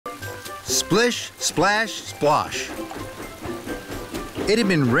Splish, splash, splosh. It had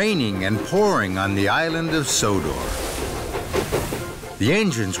been raining and pouring on the island of Sodor. The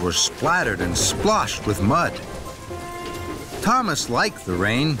engines were splattered and sploshed with mud. Thomas liked the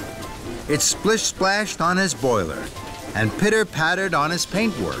rain. It splish-splashed on his boiler and pitter-pattered on his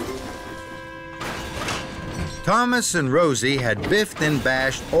paintwork. Thomas and Rosie had biffed and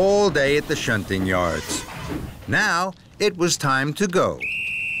bashed all day at the shunting yards. Now it was time to go.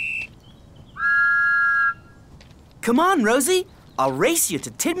 Come on, Rosie. I'll race you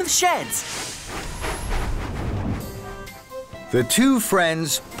to Tidmouth Sheds. The two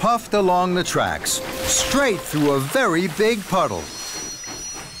friends puffed along the tracks, straight through a very big puddle.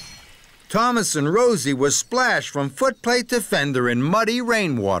 Thomas and Rosie were splashed from footplate to fender in muddy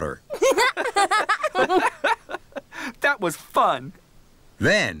rainwater. That was fun.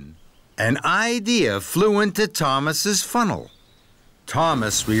 Then, an idea flew into Thomas's funnel.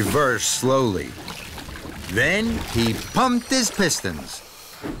 Thomas reversed slowly. Then he pumped his pistons.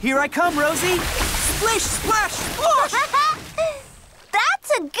 Here I come, Rosie. Splish, splash, splosh!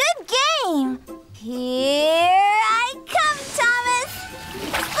 That's a good game. Here I come, Thomas.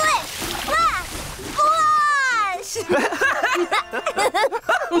 Splish, splash,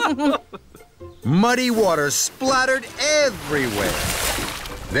 splosh! Muddy water splattered everywhere.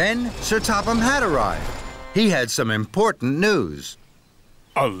 Then Sir Topham had arrived. He had some important news.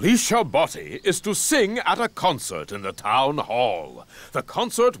 Alicia Botti is to sing at a concert in the town hall. The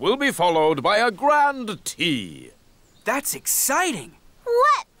concert will be followed by a grand tea. That's exciting.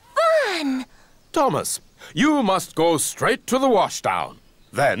 What fun! Thomas, you must go straight to the washdown.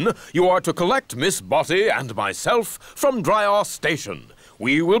 Then you are to collect Miss Botti and myself from Dryaw Station.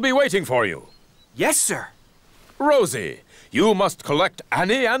 We will be waiting for you. Yes, sir. Rosie, you must collect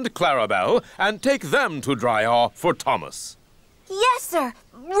Annie and Clarabelle and take them to Dryaw for Thomas. Yes, sir.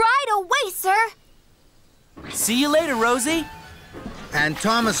 Right away, sir. See you later, Rosie. And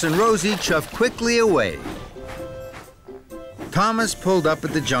Thomas and Rosie chuffed quickly away. Thomas pulled up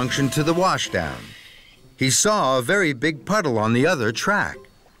at the junction to the washdown. He saw a very big puddle on the other track.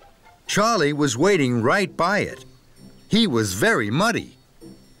 Charlie was waiting right by it. He was very muddy.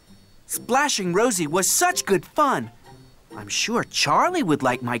 Splashing Rosie was such good fun. I'm sure Charlie would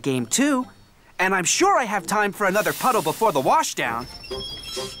like my game, too. And I'm sure I have time for another puddle before the washdown.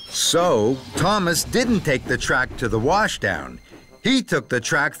 So, Thomas didn't take the track to the washdown. He took the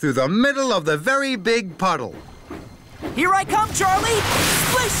track through the middle of the very big puddle. Here I come, Charlie!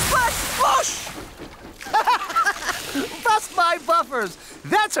 Splish, splash, splosh! Bust my buffers!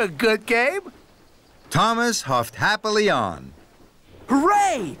 That's a good game! Thomas huffed happily on.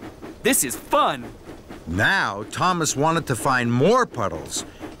 Hooray! This is fun. Now, Thomas wanted to find more puddles.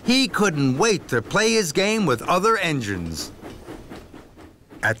 He couldn't wait to play his game with other engines.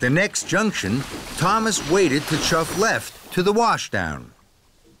 At the next junction, Thomas waited to chuff left to the washdown.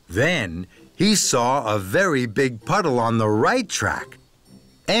 Then he saw a very big puddle on the right track.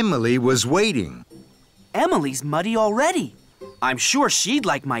 Emily was waiting. Emily's muddy already. I'm sure she'd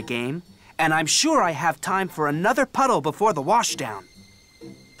like my game, and I'm sure I have time for another puddle before the washdown.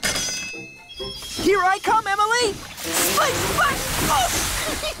 Here I come, Emily! Splish, splash, splosh!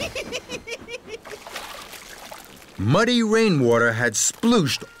 Muddy rainwater had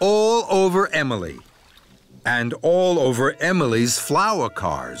splooshed all over Emily and all over Emily's flower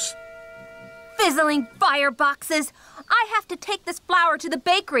cars. Fizzling fireboxes! I have to take this flour to the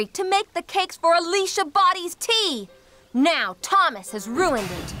bakery to make the cakes for Alicia Botti's tea. Now Thomas has ruined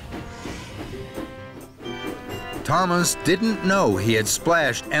it. Thomas didn't know he had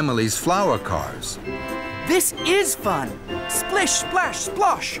splashed Emily's flower cars. This is fun. Splish, splash,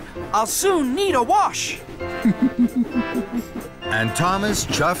 splosh. I'll soon need a wash. And Thomas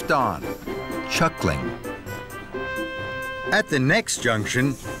chuffed on, chuckling. At the next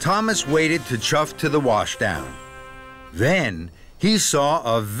junction, Thomas waited to chuff to the washdown. Then he saw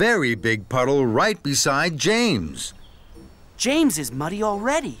a very big puddle right beside James. James is muddy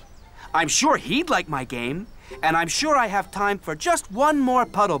already. I'm sure he'd like my game, and I'm sure I have time for just one more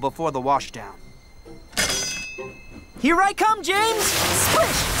puddle before the washdown. Here I come, James!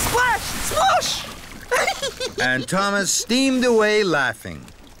 Splish, splash, splosh! And Thomas steamed away laughing.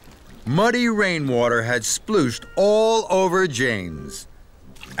 Muddy rainwater had splooshed all over James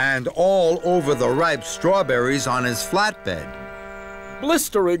and all over the ripe strawberries on his flatbed.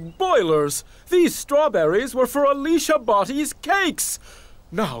 Blistering boilers! These strawberries were for Alicia Botti's cakes.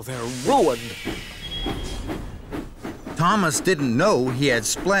 Now they're ruined. Thomas didn't know he had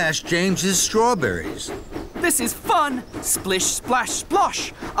splashed James's strawberries. This is fun! Splish, splash,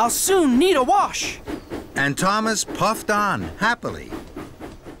 splosh! I'll soon need a wash! And Thomas puffed on happily.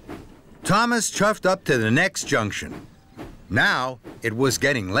 Thomas chuffed up to the next junction. Now it was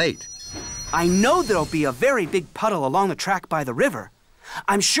getting late. I know there'll be a very big puddle along the track by the river.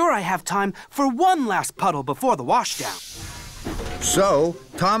 I'm sure I have time for one last puddle before the washdown. So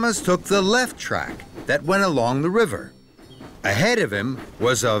Thomas took the left track that went along the river. Ahead of him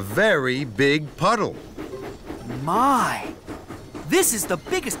was a very big puddle. My! This is the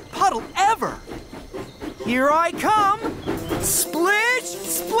biggest puddle ever! Here I come! Splish,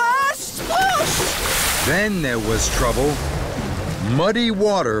 splash, splosh! Then there was trouble. Muddy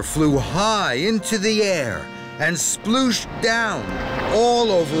water flew high into the air and splooshed down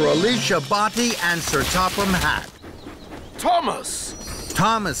all over Alicia Botti and Sir Topham Hatt. Thomas!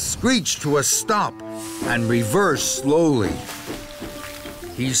 Thomas screeched to a stop and reversed slowly.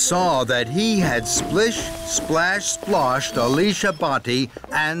 He saw that he had splish, splash, sploshed Alicia Botti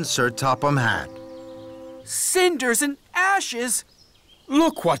and Sir Topham Hatt. Cinders and ashes!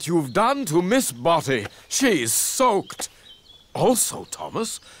 Look what you've done to Miss Botti. She's soaked. Also,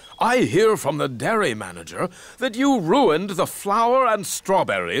 Thomas, I hear from the dairy manager that you ruined the flour and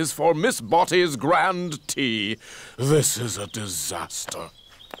strawberries for Miss Botti's grand tea. This is a disaster.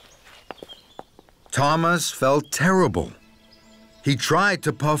 Thomas felt terrible. He tried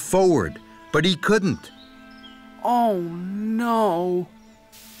to puff forward, but he couldn't. Oh, no.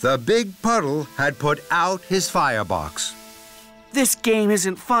 The big puddle had put out his firebox. This game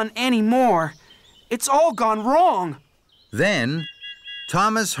isn't fun anymore. It's all gone wrong. Then,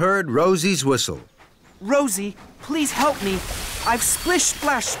 Thomas heard Rosie's whistle. Rosie, please help me. I've splish,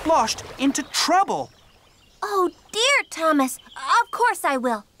 splash, sploshed into trouble. Oh, dear, Thomas. Of course I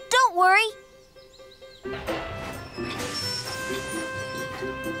will. Don't worry.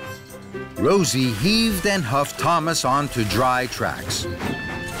 Rosie heaved and huffed Thomas onto dry tracks.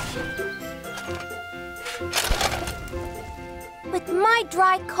 With my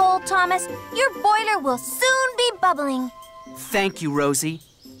dry coal, Thomas, your boiler will soon be bubbling. Thank you, Rosie.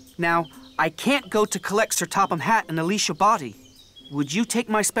 Now, I can't go to collect Sir Topham Hatt and Alicia Botti. Would you take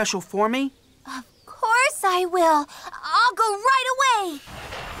my special for me? Of course I will. I'll go right away.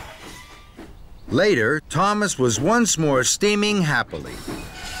 Later, Thomas was once more steaming happily.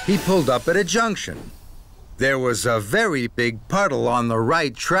 He pulled up at a junction. There was a very big puddle on the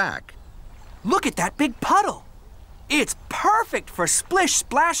right track. Look at that big puddle. It's perfect for splish,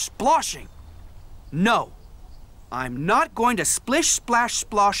 splash, sploshing. No, I'm not going to splish, splash,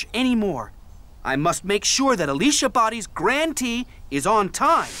 splosh anymore. I must make sure that Alicia Botti's grand tea is on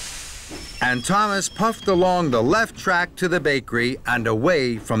time. And Thomas puffed along the left track to the bakery and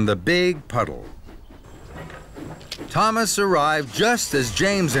away from the big puddle. Thomas arrived just as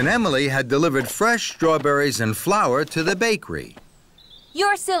James and Emily had delivered fresh strawberries and flour to the bakery.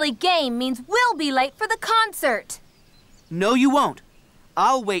 Your silly game means we'll be late for the concert. No, you won't.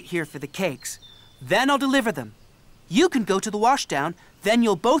 I'll wait here for the cakes. Then I'll deliver them. You can go to the washdown, then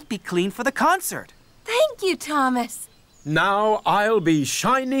you'll both be clean for the concert. Thank you, Thomas. Now I'll be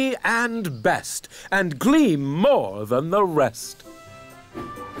shiny and best, and gleam more than the rest.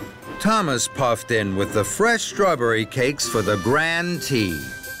 Thomas puffed in with the fresh strawberry cakes for the grand tea.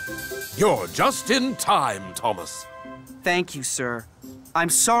 You're just in time, Thomas. Thank you, sir. I'm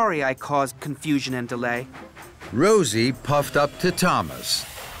sorry I caused confusion and delay. Rosie puffed up to Thomas.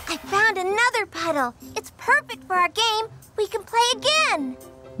 I found another puddle. It's perfect for our game. We can play again.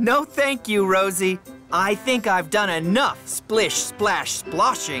 No, thank you, Rosie. I think I've done enough splish, splash,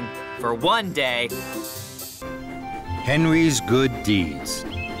 sploshing for one day. Henry's good deeds.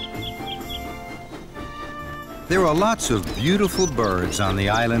 There are lots of beautiful birds on the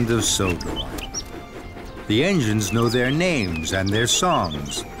island of Sodor. The engines know their names and their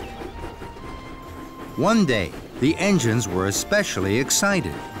songs. One day, the engines were especially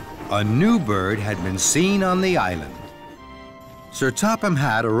excited. A new bird had been seen on the island. Sir Topham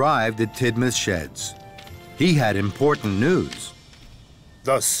Hatt arrived at Tidmouth Sheds. He had important news.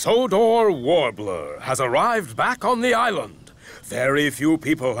 The Sodor warbler has arrived back on the island. Very few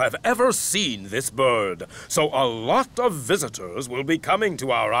people have ever seen this bird, so a lot of visitors will be coming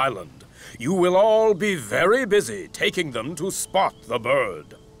to our island. You will all be very busy taking them to spot the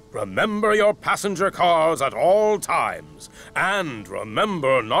bird. Remember your passenger cars at all times, and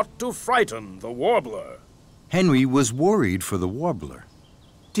remember not to frighten the warbler. Henry was worried for the warbler.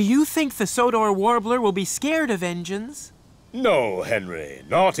 Do you think the Sodor warbler will be scared of engines? No, Henry,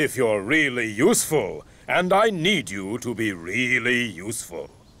 not if you're really useful, and I need you to be really useful.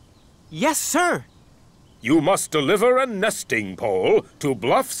 Yes, sir. You must deliver a nesting pole to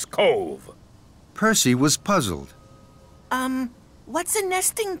Bluff's Cove. Percy was puzzled. What's a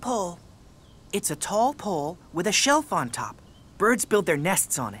nesting pole? It's a tall pole with a shelf on top. Birds build their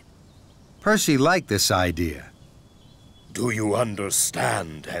nests on it. Percy liked this idea. Do you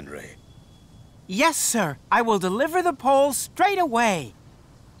understand, Henry? Yes, sir. I will deliver the pole straight away.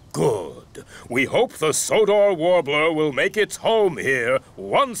 Good. We hope the Sodor Warbler will make its home here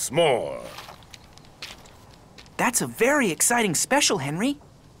once more. That's a very exciting special, Henry.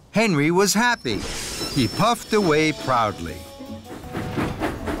 Henry was happy. He puffed away proudly.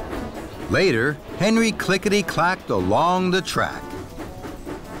 Later, Henry clickety-clacked along the track.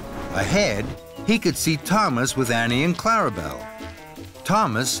 Ahead, he could see Thomas with Annie and Clarabelle.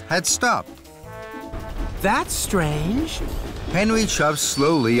 Thomas had stopped. That's strange. Henry shoved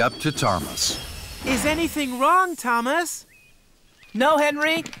slowly up to Thomas. Is anything wrong, Thomas? No,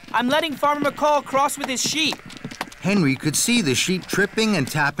 Henry. I'm letting Farmer McCall cross with his sheep. Henry could see the sheep tripping and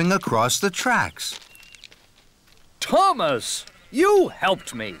tapping across the tracks. Thomas, you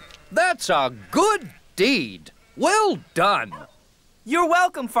helped me. That's a good deed. Well done. You're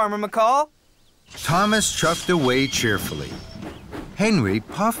welcome, Farmer McCall. Thomas chuffed away cheerfully. Henry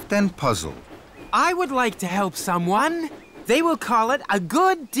puffed and puzzled. I would like to help someone. They will call it a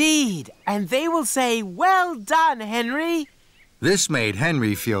good deed, and they will say, "Well done, Henry." This made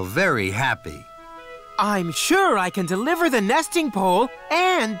Henry feel very happy. I'm sure I can deliver the nesting pole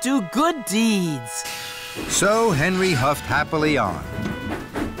and do good deeds. So Henry huffed happily on.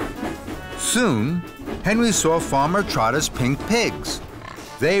 Soon, Henry saw Farmer Trotter's pink pigs.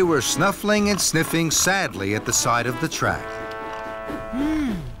 They were snuffling and sniffing sadly at the side of the track.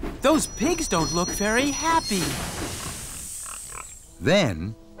 Those pigs don't look very happy.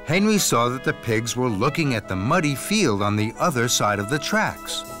 Then, Henry saw that the pigs were looking at the muddy field on the other side of the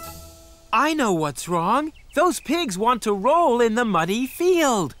tracks. I know what's wrong. Those pigs want to roll in the muddy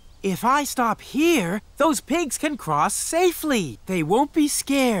field. If I stop here, those pigs can cross safely. They won't be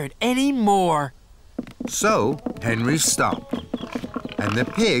scared anymore. So, Henry stopped, and the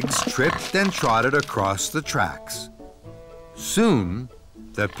pigs tripped and trotted across the tracks. Soon,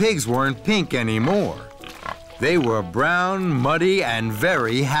 the pigs weren't pink anymore. They were brown, muddy, and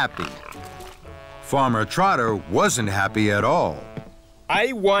very happy. Farmer Trotter wasn't happy at all.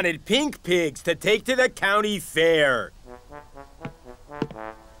 I wanted pink pigs to take to the county fair.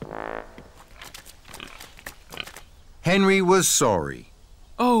 Henry was sorry.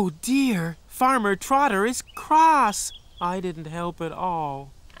 Oh dear, Farmer Trotter is cross. I didn't help at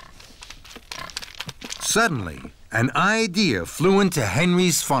all. Suddenly, an idea flew into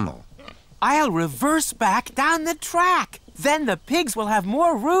Henry's funnel. I'll reverse back down the track. Then the pigs will have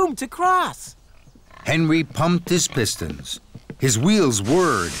more room to cross. Henry pumped his pistons. His wheels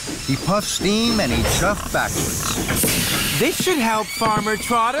whirred. He puffed steam and he chuffed backwards. This should help, Farmer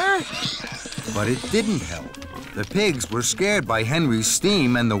Trotter. But it didn't help. The pigs were scared by Henry's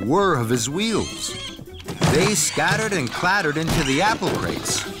steam and the whir of his wheels. They scattered and clattered into the apple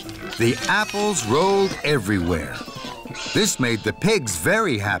crates. The apples rolled everywhere. This made the pigs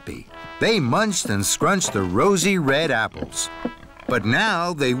very happy. They munched and scrunched the rosy red apples. But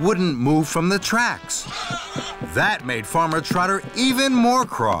now they wouldn't move from the tracks. That made Farmer Trotter even more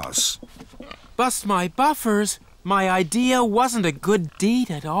cross. Bust my buffers. My idea wasn't a good deed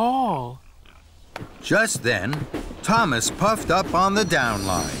at all. Just then, Thomas puffed up on the down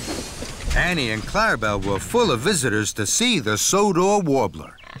line. Annie and Clarabelle were full of visitors to see the Sodor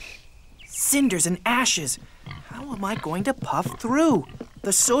Warbler. Cinders and ashes. How am I going to puff through?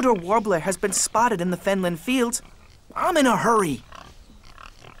 The Sodor Warbler has been spotted in the fenland fields. I'm in a hurry.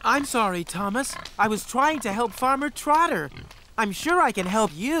 I'm sorry, Thomas. I was trying to help Farmer Trotter. I'm sure I can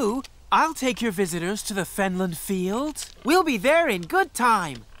help you. I'll take your visitors to the fenland fields. We'll be there in good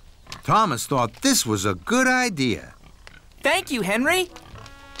time. Thomas thought this was a good idea. Thank you, Henry.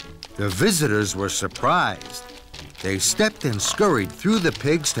 The visitors were surprised. They stepped and scurried through the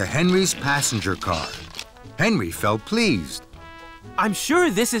pigs to Henry's passenger car. Henry felt pleased. I'm sure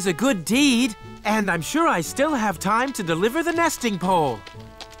this is a good deed, and I'm sure I still have time to deliver the nesting pole.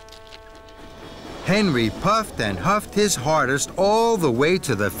 Henry puffed and huffed his hardest all the way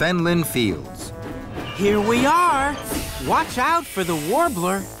to the fenland fields. Here we are. Watch out for the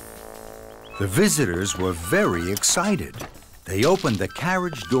warbler. The visitors were very excited. They opened the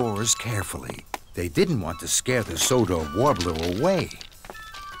carriage doors carefully. They didn't want to scare the Sodor Warbler away.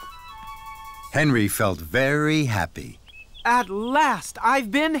 Henry felt very happy. At last, I've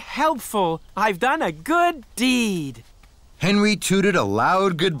been helpful. I've done a good deed. Henry tooted a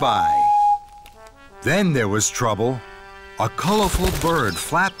loud goodbye. Then there was trouble. A colorful bird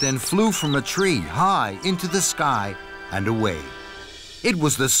flapped and flew from a tree high into the sky and away. It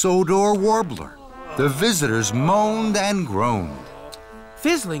was the Sodor Warbler. The visitors moaned and groaned.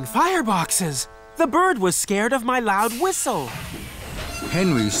 Fizzling fireboxes. The bird was scared of my loud whistle.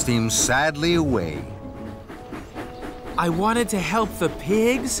 Henry steamed sadly away. I wanted to help the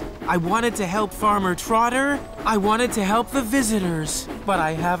pigs, I wanted to help Farmer Trotter, I wanted to help the visitors, but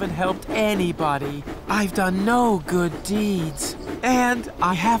I haven't helped anybody. I've done no good deeds, and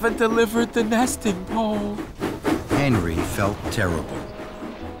I haven't delivered the nesting pole. Henry felt terrible.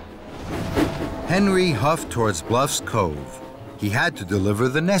 Henry huffed towards Bluff's Cove. He had to deliver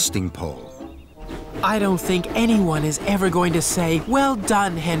the nesting pole. I don't think anyone is ever going to say, "Well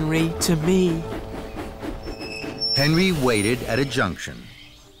done, Henry," to me. Henry waited at a junction.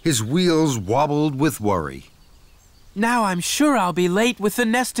 His wheels wobbled with worry. Now I'm sure I'll be late with the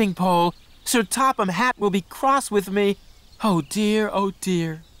nesting pole. Sir Topham Hatt will be cross with me. Oh dear, oh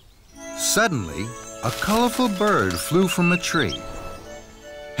dear. Suddenly, a colorful bird flew from a tree.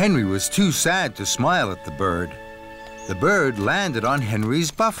 Henry was too sad to smile at the bird. The bird landed on Henry's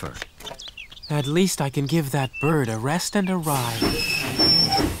buffer. At least I can give that bird a rest and a ride.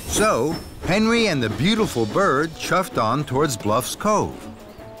 So, Henry and the beautiful bird chuffed on towards Bluff's Cove.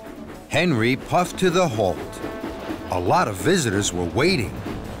 Henry puffed to the halt. A lot of visitors were waiting.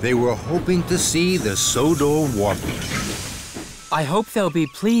 They were hoping to see the Sodor warbler. I hope they'll be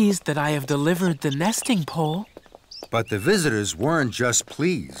pleased that I have delivered the nesting pole. But the visitors weren't just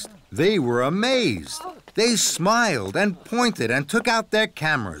pleased. They were amazed. They smiled and pointed and took out their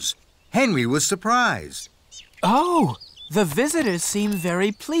cameras. Henry was surprised. Oh, the visitors seem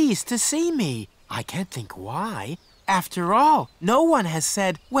very pleased to see me. I can't think why. After all, no one has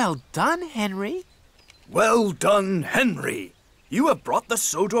said, "Well done, Henry." Well done, Henry. You have brought the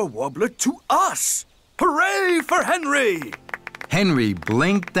Sodor warbler to us. Hooray for Henry! Henry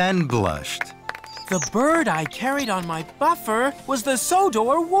blinked and blushed. The bird I carried on my buffer was the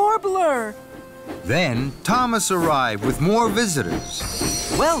Sodor warbler. Then Thomas arrived with more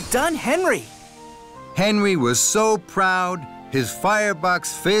visitors. Well done, Henry. Henry was so proud, his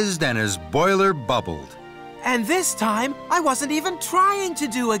firebox fizzed and his boiler bubbled. And this time, I wasn't even trying to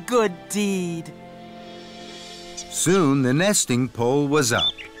do a good deed. Soon the nesting pole was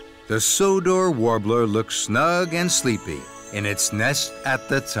up. The Sodor warbler looked snug and sleepy in its nest at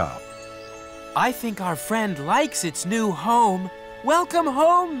the top. I think our friend likes its new home. Welcome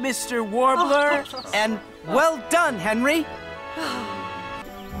home, Mr. Warbler. And well done, Henry.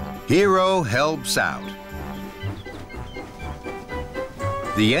 Hero helps out.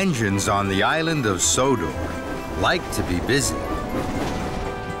 The engines on the island of Sodor like to be busy.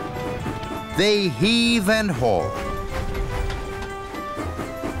 They heave and haul.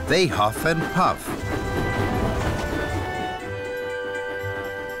 They huff and puff.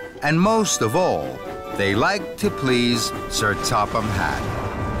 And most of all, they like to please Sir Topham Hatt.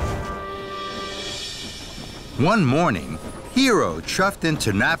 One morning, Hero chuffed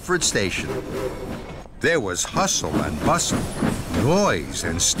into Knapford Station. There was hustle and bustle, noise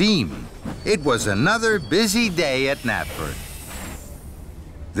and steam. It was another busy day at Knapford.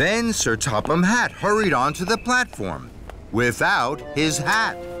 Then Sir Topham Hatt hurried onto the platform without his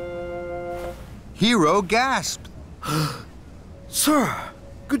hat. Hero gasped. Sir,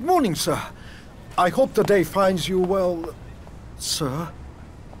 good morning, sir. I hope the day finds you well, sir.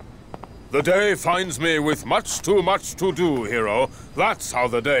 The day finds me with much too much to do, Hero. That's how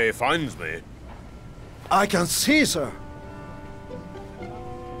the day finds me. I can see, sir.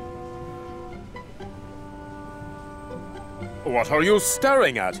 What are you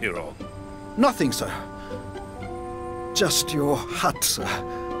staring at, Hero? Nothing, sir. Just your hat, sir.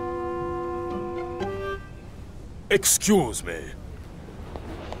 Excuse me.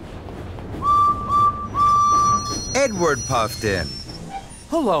 Edward puffed in.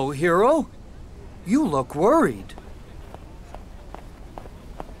 Hello, Hero. You look worried.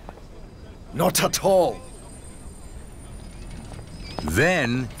 Not at all.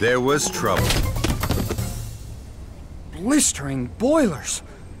 Then there was trouble. Blistering boilers.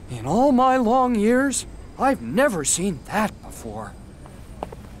 In all my long years, I've never seen that before.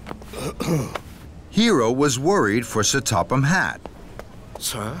 Hero was worried for Sir Topham Hatt.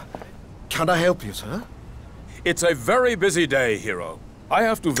 Sir, can I help you, sir? It's a very busy day, Hero. I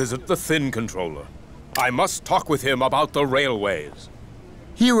have to visit the Thin Controller. I must talk with him about the railways.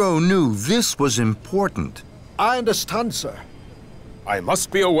 Hero knew this was important. I understand, sir. I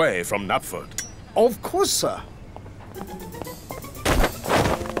must be away from Knapford. Of course, sir.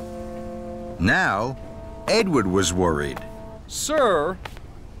 Now, Edward was worried. Sir?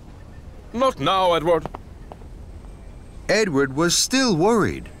 Not now, Edward. Edward was still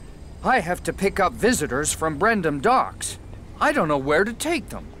worried. I have to pick up visitors from Brendam Docks. I don't know where to take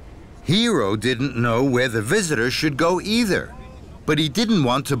them. Hero didn't know where the visitors should go either, but he didn't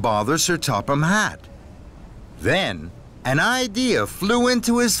want to bother Sir Topham Hatt. Then, An idea flew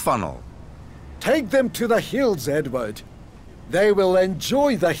into his funnel. Take them to the hills, Edward. They will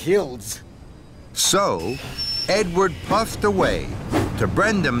enjoy the hills. So, Edward puffed away to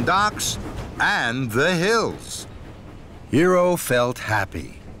Brendam Docks and the hills. Hero felt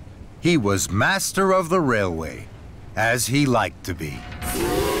happy. He was master of the railway, as he liked to be.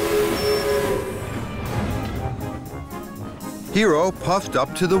 Hero puffed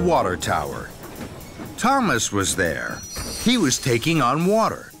up to the water tower. Thomas was there. He was taking on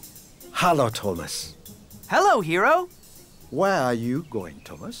water. Hello, Thomas. Hello, Hero. Where are you going,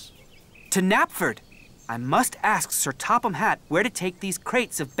 Thomas? To Knapford. I must ask Sir Topham Hatt where to take these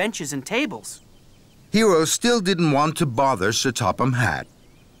crates of benches and tables. Hero still didn't want to bother Sir Topham Hatt.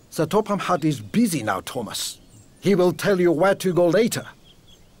 Sir Topham Hatt is busy now, Thomas. He will tell you where to go later.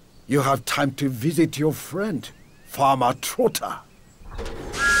 You have time to visit your friend, Farmer Trotter.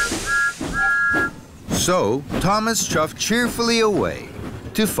 So, Thomas chuffed cheerfully away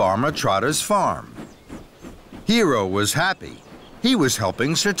to Farmer Trotter's farm. Hero was happy. He was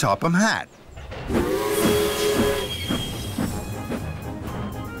helping Sir Topham Hatt.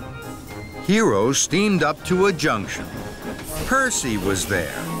 Hero steamed up to a junction. Percy was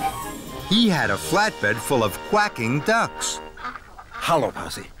there. He had a flatbed full of quacking ducks. Hello,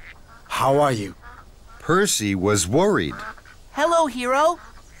 Percy. How are you? Percy was worried. Hello, Hero.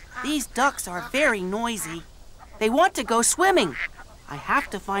 These ducks are very noisy. They want to go swimming. I have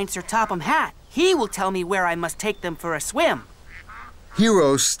to find Sir Topham Hatt. He will tell me where I must take them for a swim.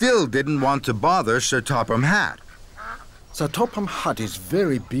 Hero still didn't want to bother Sir Topham Hatt. Sir Topham Hatt is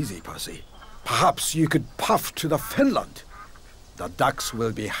very busy, Percy. Perhaps you could puff to the Finland. The ducks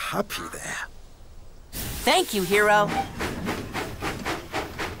will be happy there. Thank you, Hero.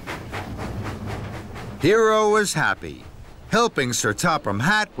 Hero was happy. Helping Sir Topham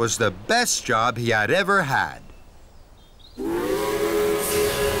Hatt was the best job he had ever had.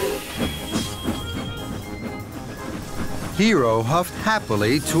 Hero huffed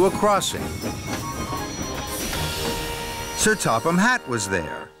happily to a crossing. Sir Topham Hatt was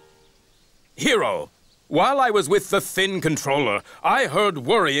there. Hero, while I was with the Thin Controller, I heard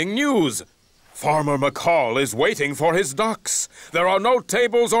worrying news. Farmer McCall is waiting for his ducks. There are no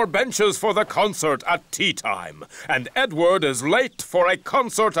tables or benches for the concert at tea time, and Edward is late for a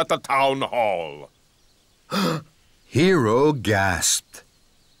concert at the town hall. Hero gasped.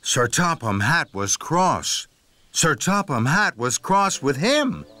 Sir Topham Hatt was cross. Sir Topham Hatt was cross with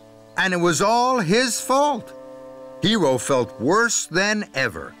him, and it was all his fault. Hero felt worse than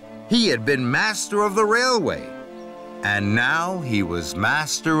ever. He had been master of the railway, and now he was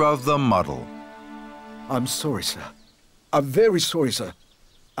master of the muddle. I'm sorry, sir. I'm very sorry, sir.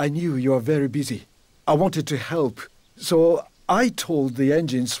 I knew you were very busy. I wanted to help, so I told the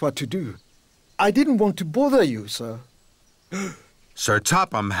engines what to do. I didn't want to bother you, sir. Sir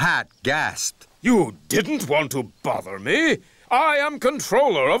Topham Hatt gasped. You didn't want to bother me. I am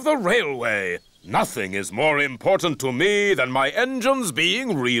controller of the railway. Nothing is more important to me than my engines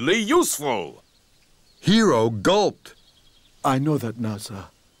being really useful. Hero gulped. I know that now, sir.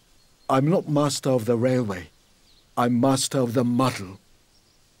 I'm not master of the railway. I'm master of the muddle.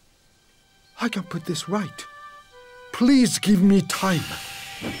 I can put this right. Please give me time.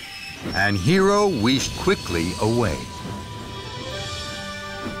 And Hero wheezed quickly away.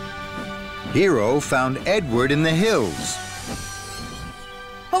 Hero found Edward in the hills.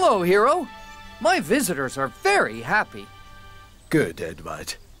 Hello, Hero. My visitors are very happy. Good,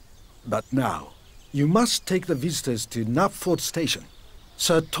 Edward. But now, you must take the visitors to Knapford Station.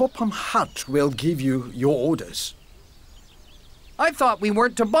 Sir Topham Hatt will give you your orders. I thought we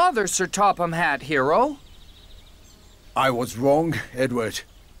weren't to bother Sir Topham Hatt, Hero. I was wrong, Edward.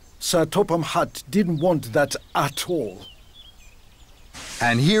 Sir Topham Hatt didn't want that at all.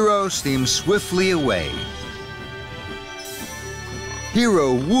 And Hero steamed swiftly away.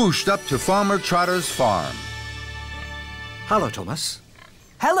 Hero whooshed up to Farmer Trotter's farm. Hello, Thomas.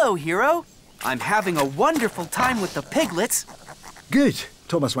 Hello, Hero. I'm having a wonderful time with the piglets. Good,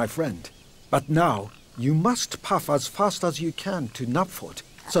 Thomas, my friend. But now, you must puff as fast as you can to Knapford.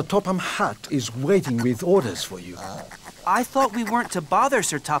 Sir Topham Hatt is waiting with orders for you. I thought we weren't to bother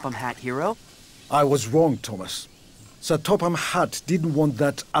Sir Topham Hatt, Hero. I was wrong, Thomas. Sir Topham Hatt didn't want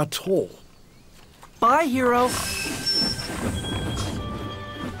that at all. Bye, Hero.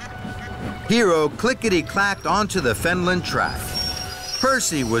 Hero clickety-clacked onto the Fenland track.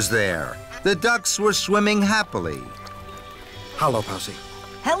 Percy was there. The ducks were swimming happily. Hello, Percy.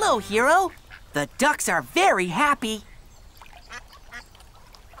 Hello, Hero. The ducks are very happy.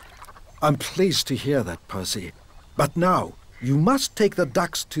 I'm pleased to hear that, Percy. But now, you must take the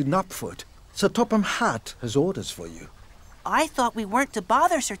ducks to Knapford. Sir Topham Hatt has orders for you. I thought we weren't to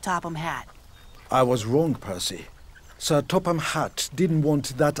bother Sir Topham Hatt. I was wrong, Percy. Sir Topham Hatt didn't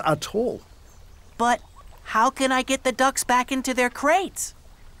want that at all. But how can I get the ducks back into their crates?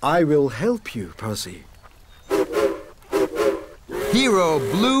 I will help you, Percy. Hero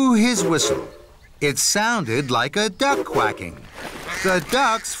blew his whistle. It sounded like a duck quacking. The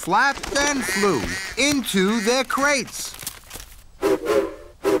ducks flapped and flew into their crates.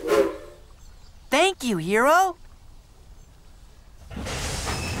 Thank you, Hero.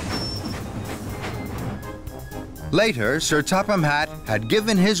 Later, Sir Topham Hatt had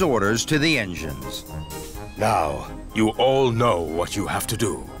given his orders to the engines. Now, you all know what you have to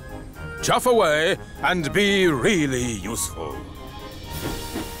do. Chuff away and be really useful.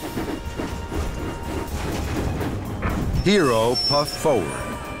 Hero puffed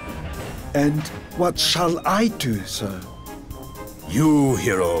forward. And what shall I do, sir? You,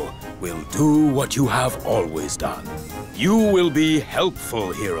 Hero, will do what you have always done. You will be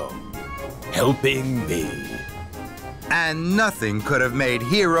helpful, Hero. Helping me. And nothing could have made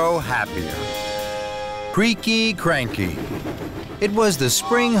Hero happier. Creaky cranky. It was the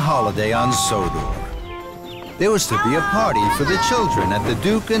spring holiday on Sodor. There was to be a party for the children at the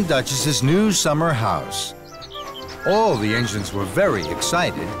Duke and Duchess's new summer house. All the engines were very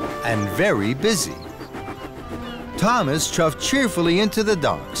excited and very busy. Thomas chuffed cheerfully into the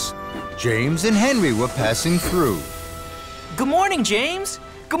docks. James and Henry were passing through. Good morning, James.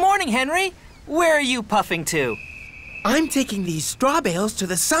 Good morning, Henry. Where are you puffing to? I'm taking these straw bales to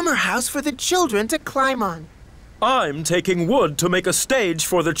the summer house for the children to climb on. I'm taking wood to make a stage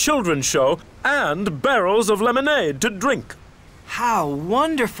for the children's show and barrels of lemonade to drink. How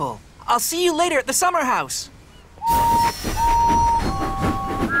wonderful. I'll see you later at the summer house.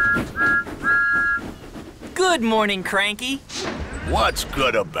 Good morning, Cranky. What's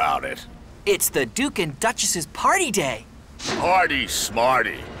good about it? It's the Duke and Duchess's party day. Party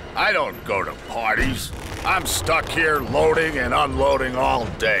smarty. I don't go to parties. I'm stuck here loading and unloading all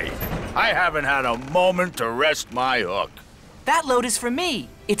day. I haven't had a moment to rest my hook. That load is for me.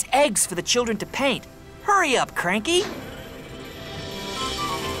 It's eggs for the children to paint. Hurry up, Cranky.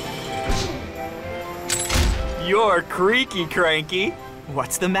 You're creaky, Cranky.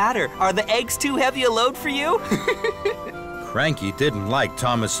 What's the matter? Are the eggs too heavy a load for you? Cranky didn't like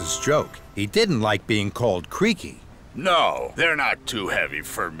Thomas's joke. He didn't like being called creaky. No, they're not too heavy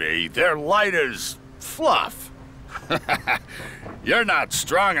for me. They're light as fluff. You're not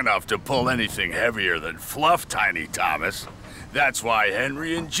strong enough to pull anything heavier than fluff, Tiny Thomas. That's why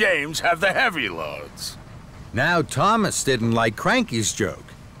Henry and James have the heavy loads. Now Thomas didn't like Cranky's joke.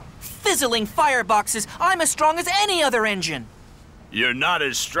 Fizzling fireboxes, I'm as strong as any other engine. You're not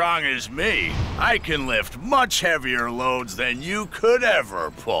as strong as me. I can lift much heavier loads than you could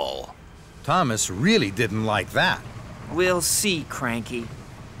ever pull. Thomas really didn't like that. We'll see, Cranky.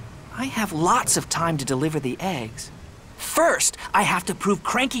 I have lots of time to deliver the eggs. First, I have to prove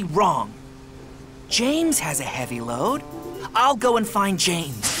Cranky wrong. James has a heavy load. I'll go and find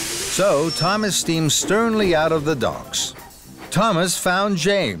James. So Thomas steamed sternly out of the docks. Thomas found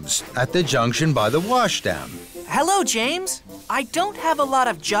James at the junction by the washdown. Hello, James. I don't have a lot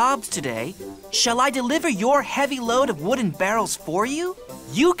of jobs today. Shall I deliver your heavy load of wooden barrels for you?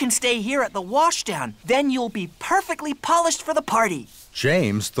 You can stay here at the washdown. Then you'll be perfectly polished for the party.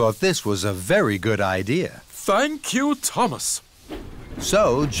 James thought this was a very good idea. Thank you, Thomas.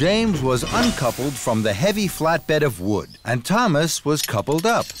 So James was uncoupled from the heavy flatbed of wood, and Thomas was coupled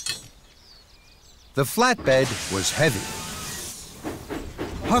up. The flatbed was heavy.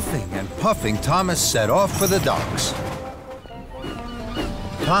 Huffing and puffing, Thomas set off for the docks.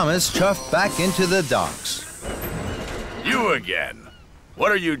 Thomas chuffed back into the docks. You again.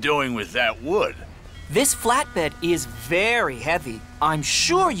 What are you doing with that wood? This flatbed is very heavy. I'm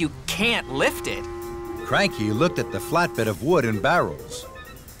sure you can't lift it. Cranky looked at the flatbed of wood and barrels.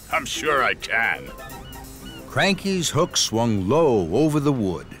 I'm sure I can. Cranky's hook swung low over the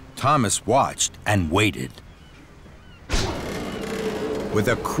wood. Thomas watched and waited. With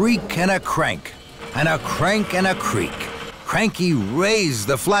a creak and a crank, and a crank and a creak, Cranky raised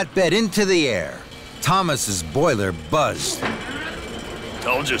the flatbed into the air. Thomas's boiler buzzed.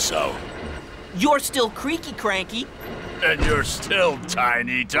 Told you so. You're still creaky, Cranky. And you're still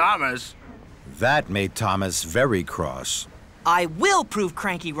Tiny Thomas. That made Thomas very cross. I will prove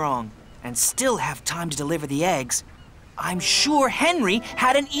Cranky wrong, and still have time to deliver the eggs. I'm sure Henry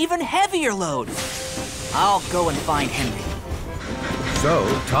had an even heavier load. I'll go and find Henry. So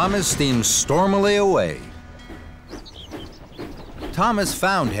Thomas steamed stormily away. Thomas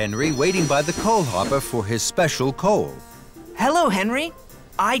found Henry waiting by the coal hopper for his special coal. Hello, Henry.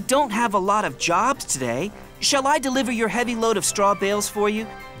 I don't have a lot of jobs today. Shall I deliver your heavy load of straw bales for you?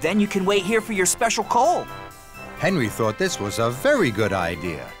 Then you can wait here for your special coal. Henry thought this was a very good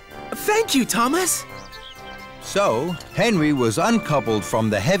idea. Thank you, Thomas. So, Henry was uncoupled from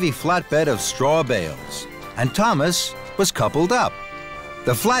the heavy flatbed of straw bales, and Thomas was coupled up.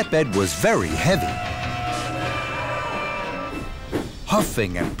 The flatbed was very heavy.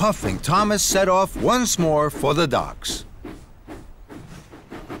 Huffing and puffing, Thomas set off once more for the docks.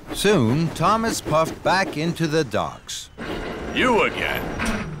 Soon, Thomas puffed back into the docks. You again.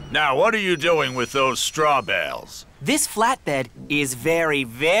 Now, what are you doing with those straw bales? This flatbed is very,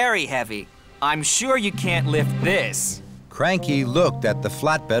 very heavy. I'm sure you can't lift this. Cranky looked at the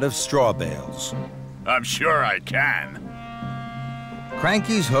flatbed of straw bales. I'm sure I can.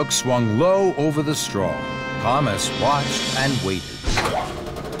 Cranky's hook swung low over the straw. Thomas watched and waited.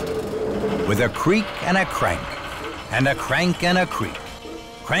 With a creak and a crank, and a crank and a creak,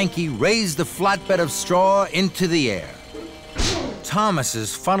 Cranky raised the flatbed of straw into the air.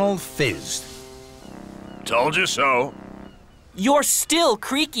 Thomas's funnel fizzed. Told you so. You're still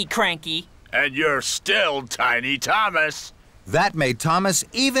creaky, Cranky. And you're still Tiny Thomas. That made Thomas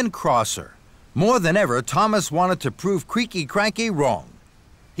even crosser. More than ever, Thomas wanted to prove Creaky Cranky wrong.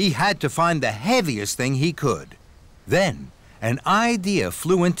 He had to find the heaviest thing he could. Then, an idea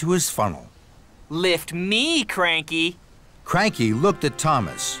flew into his funnel. Lift me, Cranky. Cranky looked at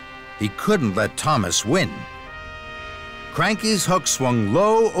Thomas. He couldn't let Thomas win. Cranky's hook swung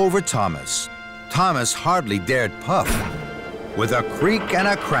low over Thomas. Thomas hardly dared puff. With a creak and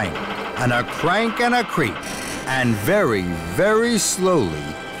a crank, and a crank and a creak, and very, very slowly,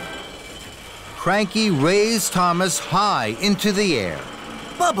 Cranky raised Thomas high into the air.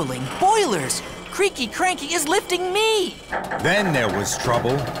 Bubbling boilers! Creaky Cranky is lifting me! Then there was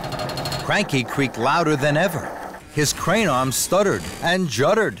trouble. Cranky creaked louder than ever. His crane arm stuttered and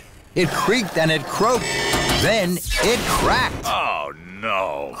juddered. It creaked and it croaked. Then it cracked. Oh,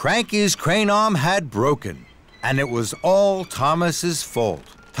 no. Cranky's crane arm had broken, and it was all Thomas's fault.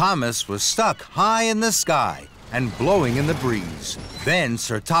 Thomas was stuck high in the sky and blowing in the breeze. Then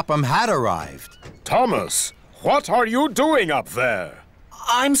Sir Topham had arrived. Thomas, what are you doing up there?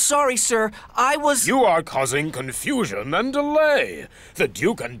 I'm sorry, sir. I was... You are causing confusion and delay. The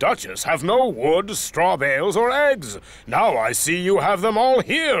Duke and Duchess have no wood, straw bales, or eggs. Now I see you have them all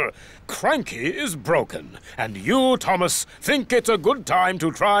here. Cranky is broken, and you, Thomas, think it's a good time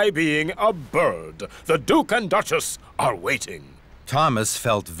to try being a bird. The Duke and Duchess are waiting. Thomas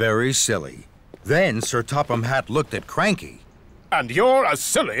felt very silly. Then Sir Topham Hatt looked at Cranky. And you're as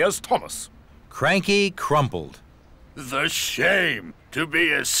silly as Thomas. Cranky crumpled. The shame to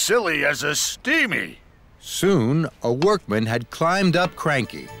be as silly as a steamy. Soon, a workman had climbed up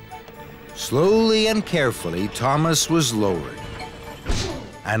Cranky. Slowly and carefully, Thomas was lowered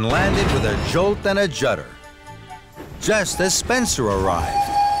and landed with a jolt and a judder, just as Spencer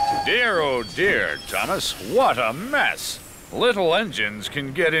arrived. Dear, oh dear, Thomas, what a mess. Little engines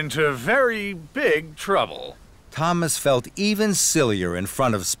can get into very big trouble. Thomas felt even sillier in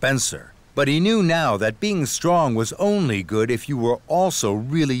front of Spencer, but he knew now that being strong was only good if you were also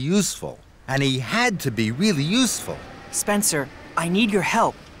really useful. And he had to be really useful. Spencer, I need your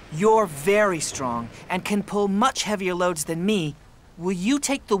help. You're very strong and can pull much heavier loads than me. Will you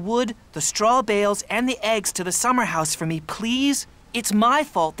take the wood, the straw bales, and the eggs to the summer house for me, please? It's my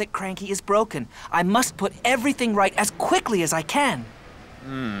fault that Cranky is broken. I must put everything right as quickly as I can.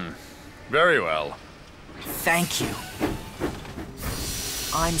 Very well. Thank you.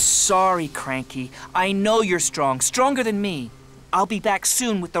 I'm sorry, Cranky. I know you're strong, stronger than me. I'll be back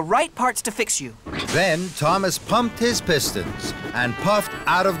soon with the right parts to fix you. Then Thomas pumped his pistons and puffed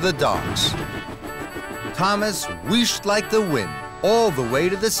out of the docks. Thomas wheeshed like the wind all the way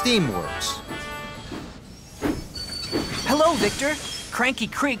to the steamworks. Hello, Victor. Cranky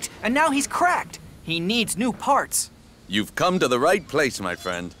creaked, and now he's cracked. He needs new parts. You've come to the right place, my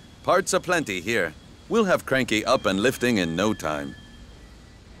friend. Parts aplenty here. We'll have Cranky up and lifting in no time.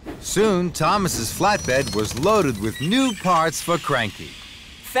 Soon, Thomas's flatbed was loaded with new parts for Cranky.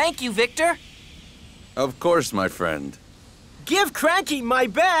 Thank you, Victor. Of course, my friend. Give Cranky my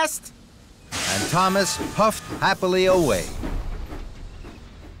best. And Thomas puffed happily away.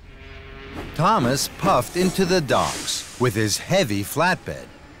 Thomas puffed into the docks with his heavy flatbed.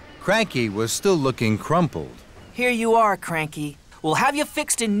 Cranky was still looking crumpled. Here you are, Cranky. We'll have you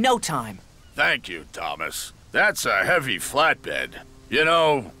fixed in no time. Thank you, Thomas. That's a heavy flatbed. You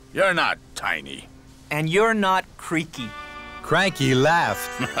know, you're not tiny. And you're not creaky. Cranky laughed,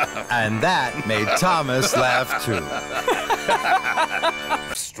 and that made Thomas laugh too.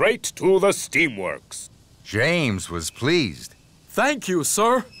 Straight to the steamworks. James was pleased. Thank you,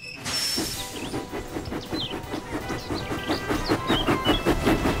 sir.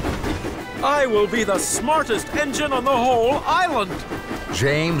 I will be the smartest engine on the whole island.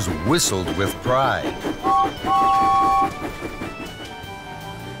 James whistled with pride.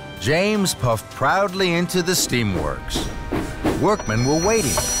 James puffed proudly into the steamworks. Workmen were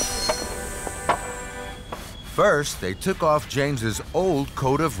waiting. First, they took off James's old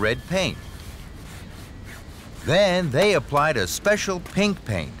coat of red paint. Then they applied a special pink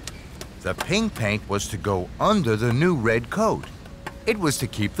paint. The pink paint was to go under the new red coat. It was to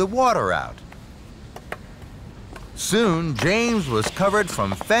keep the water out. Soon, James was covered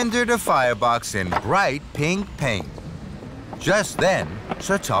from fender to firebox in bright pink paint. Just then,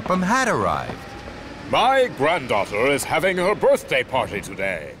 Sir Topham had arrived. My granddaughter is having her birthday party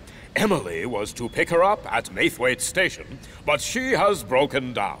today. Emily was to pick her up at Maithwaite Station, but she has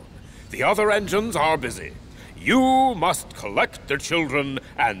broken down. The other engines are busy. You must collect the children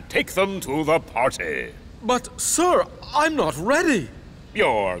and take them to the party. But, sir, I'm not ready.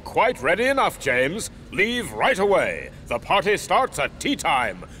 You're quite ready enough, James. Leave right away. The party starts at tea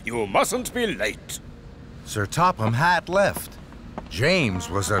time. You mustn't be late. Sir Topham Hatt left. James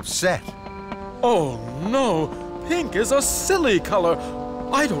was upset. Oh, no. Pink is a silly color.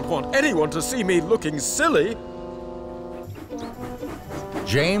 I don't want anyone to see me looking silly.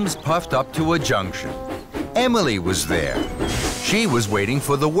 James puffed up to a junction. Emily was there. She was waiting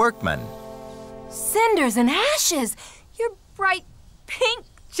for the workmen. Cinders and ashes! You're bright pink,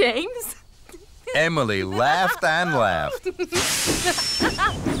 James. Emily laughed and laughed.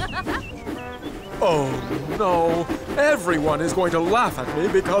 Oh, no. Everyone is going to laugh at me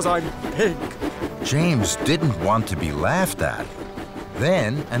because I'm pink. James didn't want to be laughed at.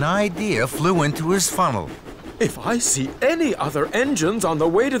 Then an idea flew into his funnel. If I see any other engines on the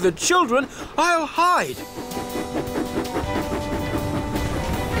way to the children, I'll hide.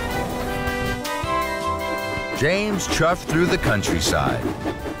 James chuffed through the countryside.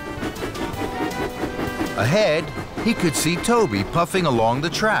 Ahead, he could see Toby puffing along the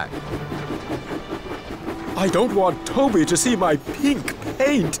track. I don't want Toby to see my pink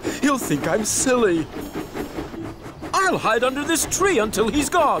paint. He'll think I'm silly. I'll hide under this tree until he's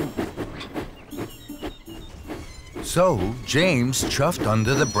gone. So, James chuffed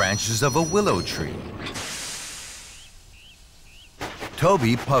under the branches of a willow tree.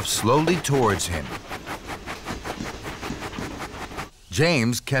 Toby puffed slowly towards him.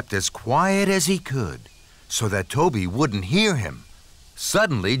 James kept as quiet as he could, so that Toby wouldn't hear him.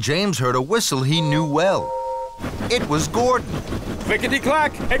 Suddenly, James heard a whistle he knew well. It was Gordon.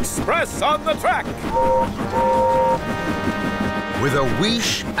 Clickety-clack, express on the track! With a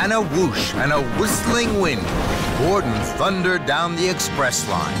wheesh and a whoosh and a whistling wind, Gordon thundered down the express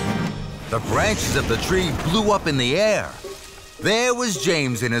line. The branches of the tree blew up in the air. There was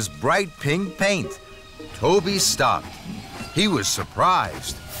James in his bright pink paint. Toby stopped. He was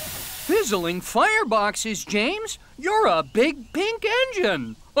surprised. Fizzling fireboxes, James. You're a big pink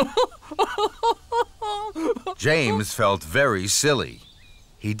engine. James felt very silly.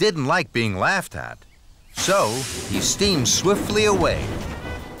 He didn't like being laughed at. So, he steamed swiftly away.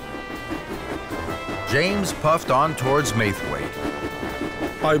 James puffed on towards Maithwaite.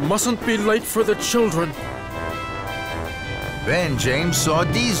 I mustn't be late for the children. Then James saw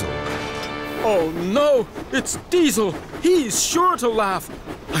Diesel. Oh, no! It's Diesel! He's sure to laugh!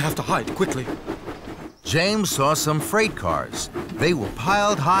 I have to hide quickly. James saw some freight cars. They were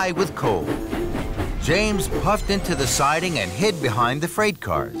piled high with coal. James puffed into the siding and hid behind the freight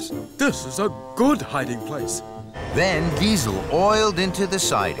cars. This is a good hiding place. Then Diesel oiled into the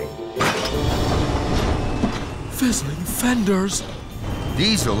siding. Fizzling fenders.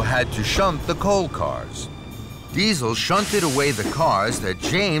 Diesel had to shunt the coal cars. Diesel shunted away the cars that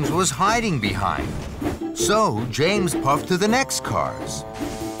James was hiding behind. So James puffed to the next cars.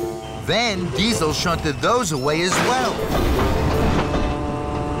 Then Diesel shunted those away as well.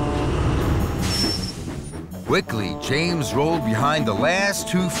 Quickly, James rolled behind the last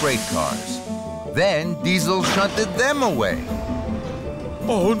two freight cars. Then Diesel shunted them away.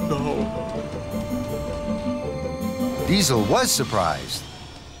 Oh, no. Diesel was surprised.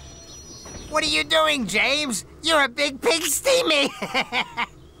 What are you doing, James? You're a big pig steamy.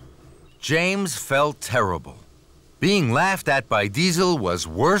 James felt terrible. Being laughed at by Diesel was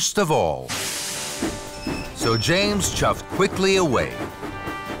worst of all. So James chuffed quickly away.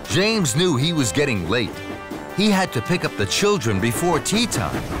 James knew he was getting late. He had to pick up the children before tea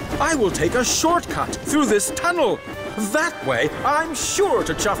time. I will take a shortcut through this tunnel. That way, I'm sure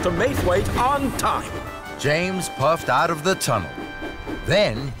to chuff to Maithwaite on time. James puffed out of the tunnel.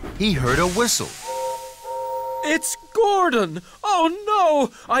 Then he heard a whistle. It's Gordon! Oh,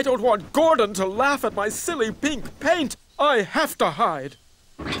 no! I don't want Gordon to laugh at my silly pink paint. I have to hide.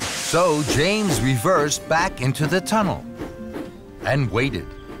 So James reversed back into the tunnel and waited.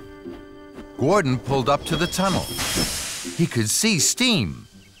 Gordon pulled up to the tunnel. He could see steam.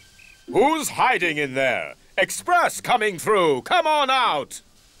 Who's hiding in there? Express coming through. Come on out.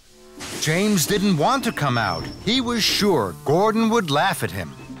 James didn't want to come out. He was sure Gordon would laugh at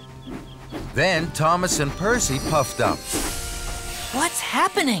him. Then Thomas and Percy puffed up. What's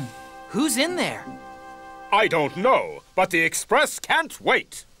happening? Who's in there? I don't know, but the express can't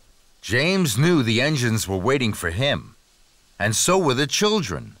wait. James knew the engines were waiting for him, and so were the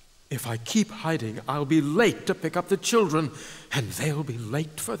children. If I keep hiding, I'll be late to pick up the children, and they'll be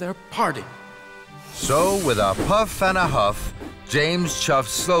late for their party. So, with a puff and a huff, James chuffed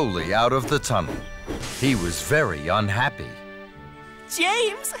slowly out of the tunnel. He was very unhappy.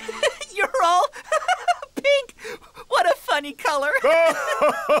 James, you're all pink. What a funny color.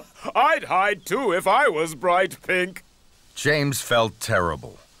 I'd hide too if I was bright pink. James felt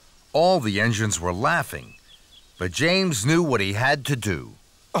terrible. All the engines were laughing, but James knew what he had to do.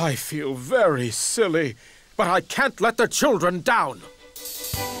 I feel very silly, but I can't let the children down.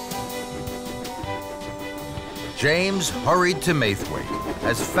 James hurried to Maithwaite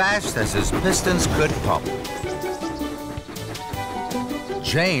as fast as his pistons could pump.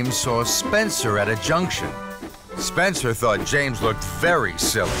 James saw Spencer at a junction. Spencer thought James looked very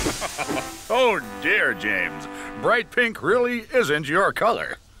silly. Oh dear, James. Bright pink really isn't your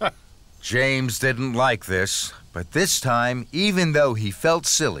color. James didn't like this, but this time, even though he felt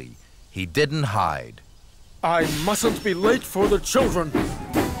silly, he didn't hide. I mustn't be late for the children.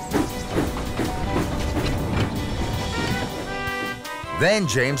 Then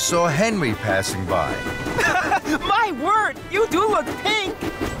James saw Henry passing by. My word, you do look pink!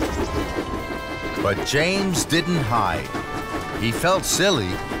 But James didn't hide. He felt silly,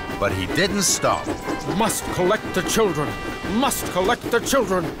 but he didn't stop. Must collect the children. Must collect the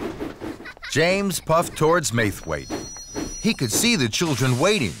children. James puffed towards Maithwaite. He could see the children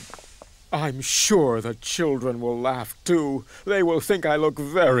waiting. I'm sure the children will laugh too. They will think I look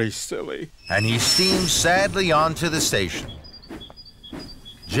very silly. And he steamed sadly on to the station.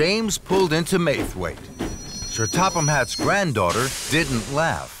 James pulled into Maithwaite. Sir Topham Hatt's granddaughter didn't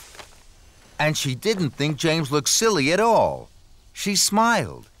laugh. And she didn't think James looked silly at all. She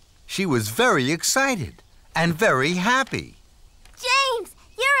smiled. She was very excited and very happy. James,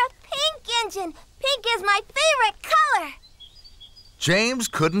 you're a pink engine. Pink is my favorite color. James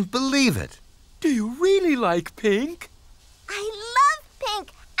couldn't believe it. Do you really like pink? I love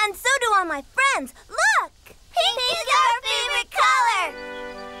pink, and so do all my friends. Look! Pink is our favorite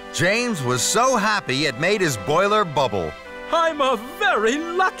color! James was so happy it made his boiler bubble. I'm a very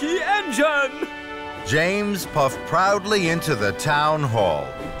lucky engine! James puffed proudly into the town hall,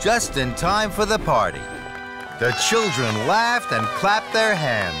 just in time for the party. The children laughed and clapped their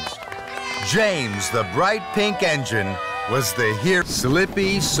hands. James, the bright pink engine, was the hero.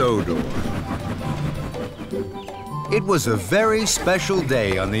 Slippy Sodor. It was a very special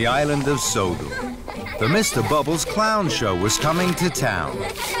day on the island of Sodor. The Mr. Bubbles clown show was coming to town.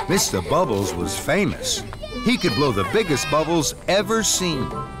 Mr. Bubbles was famous. He could blow the biggest bubbles ever seen.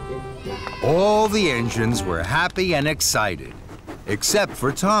 All the engines were happy and excited, except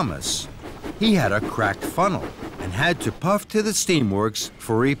for Thomas. He had a cracked funnel and had to puff to the steamworks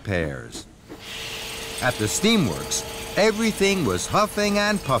for repairs. At the steamworks, everything was huffing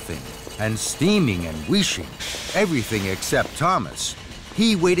and puffing and steaming and wheeshing, everything except Thomas.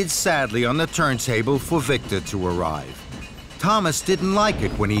 He waited sadly on the turntable for Victor to arrive. Thomas didn't like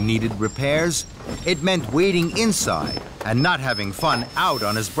it when he needed repairs. It meant waiting inside and not having fun out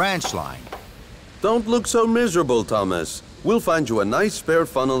on his branch line. Don't look so miserable, Thomas. We'll find you a nice spare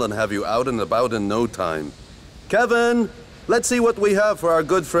funnel and have you out and about in no time. Kevin, let's see what we have for our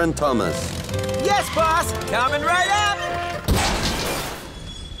good friend Thomas. Yes, boss! Coming right up!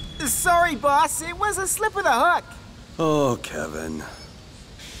 Sorry, boss. It was a slip of the hook. Oh, Kevin.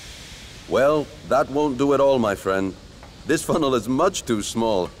 Well, that won't do at all, my friend. This funnel is much too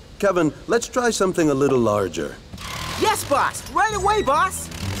small. Kevin, let's try something a little larger. Yes, boss. Right away, boss.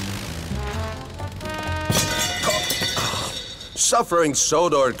 Suffering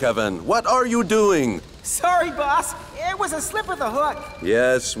Sodor, Kevin. What are you doing? Sorry, boss. It was a slip of the hook.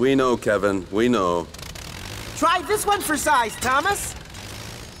 Yes, we know, Kevin. We know. Try this one for size, Thomas.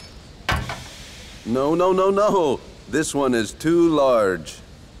 No, no, no, no. This one is too large.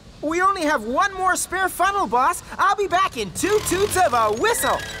 We only have one more spare funnel, boss. I'll be back in 2 toots of a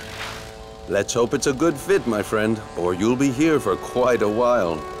whistle. Let's hope it's a good fit, my friend, or you'll be here for quite a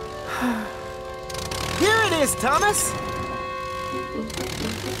while. Here it is, Thomas.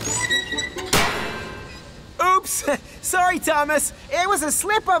 Oops, Oops! Sorry, Thomas. It was a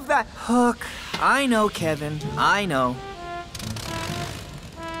slip of the Hook. I know, Kevin. I know.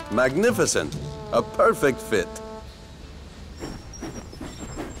 Magnificent. A perfect fit.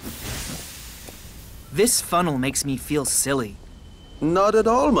 This funnel makes me feel silly. Not at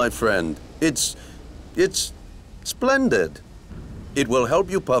all, my friend. It's splendid. It will help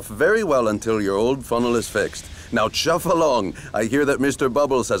you puff very well until your old funnel is fixed. Now chuff along. I hear that Mr.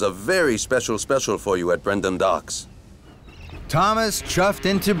 Bubbles has a very special for you at Brendam Docks. Thomas chuffed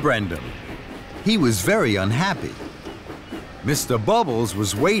into Brendam. He was very unhappy. Mr. Bubbles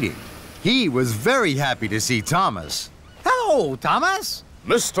was waiting. He was very happy to see Thomas. Hello, Thomas.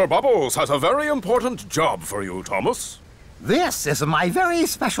 Mr. Bubbles has a very important job for you, Thomas. This is my very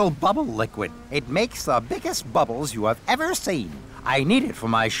special bubble liquid. It makes the biggest bubbles you have ever seen. I need it for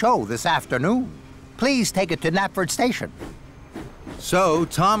my show this afternoon. Please take it to Knapford Station. So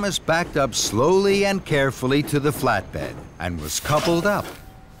Thomas backed up slowly and carefully to the flatbed and was coupled up.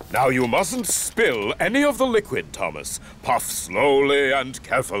 Now you mustn't spill any of the liquid, Thomas. Puff slowly and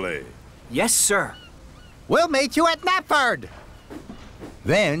carefully. Yes, sir. We'll meet you at Knapford.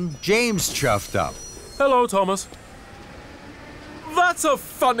 Then James chuffed up. Hello, Thomas. That's a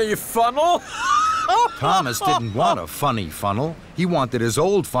funny funnel. Thomas didn't want a funny funnel. He wanted his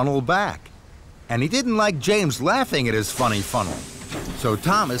old funnel back. And he didn't like James laughing at his funny funnel. So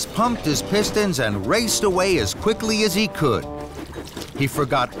Thomas pumped his pistons and raced away as quickly as he could. He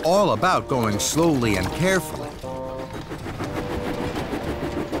forgot all about going slowly and carefully.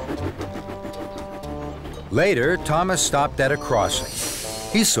 Later, Thomas stopped at a crossing.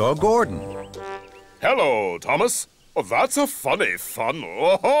 He saw Gordon. Hello, Thomas. Oh, that's a funny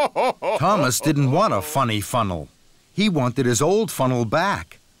funnel. Thomas didn't want a funny funnel. He wanted his old funnel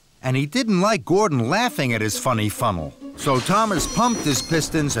back. And he didn't like Gordon laughing at his funny funnel. So Thomas pumped his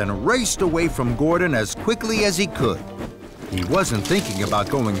pistons and raced away from Gordon as quickly as he could. He wasn't thinking about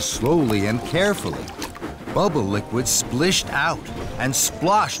going slowly and carefully. Bubble liquid splished out and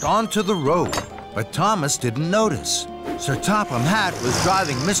sploshed onto the road. But Thomas didn't notice. Sir Topham Hatt was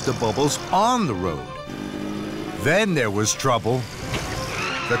driving Mr. Bubbles on the road. Then there was trouble.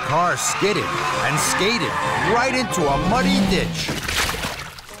 The car skidded and skated right into a muddy ditch.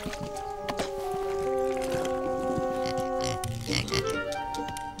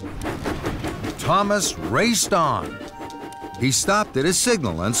 Thomas raced on. He stopped at a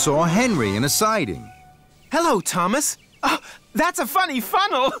signal and saw Henry in a siding. Hello, Thomas. Oh, that's a funny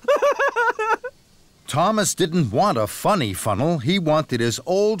funnel. Thomas didn't want a funny funnel. He wanted his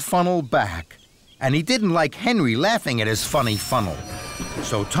old funnel back. And he didn't like Henry laughing at his funny funnel.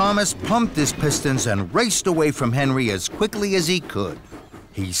 So Thomas pumped his pistons and raced away from Henry as quickly as he could.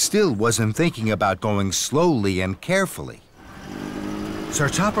 He still wasn't thinking about going slowly and carefully. Sir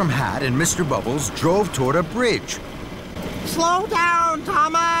Topham Hatt and Mr. Bubbles drove toward a bridge. Slow down,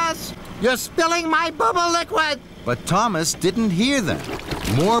 Thomas. You're spilling my bubble liquid. But Thomas didn't hear them.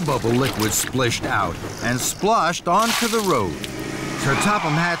 More bubble liquid splished out and splashed onto the road. Sir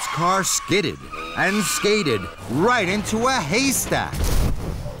Topham Hatt's car skidded and skated right into a haystack.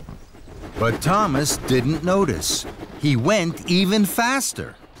 But Thomas didn't notice. He went even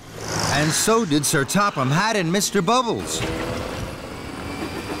faster. And so did Sir Topham Hatt and Mr. Bubbles.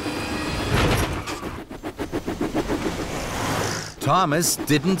 Thomas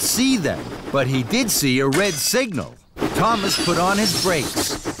didn't see them, but he did see a red signal. Thomas put on his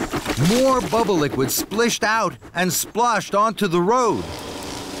brakes. More bubble liquid splished out and splashed onto the road.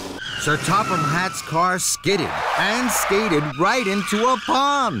 Sir Topham Hatt's car skidded and skated right into a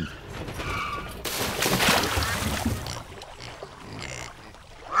pond.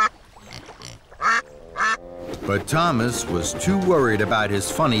 But Thomas was too worried about his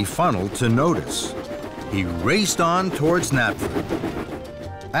funny funnel to notice. He raced on towards Knapford.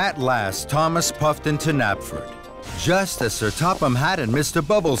 At last, Thomas puffed into Knapford, just as Sir Topham Hatt and Mr.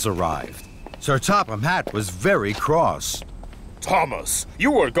 Bubbles arrived. Sir Topham Hatt was very cross. Thomas,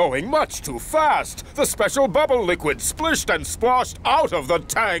 you were going much too fast. The special bubble liquid splished and splashed out of the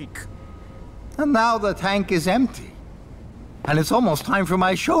tank. And now the tank is empty. And it's almost time for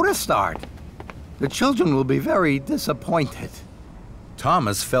my show to start. The children will be very disappointed.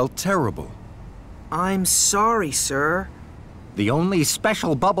 Thomas felt terrible. I'm sorry, sir. The only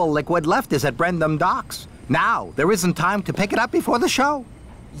special bubble liquid left is at Brendam Docks. Now, there isn't time to pick it up before the show.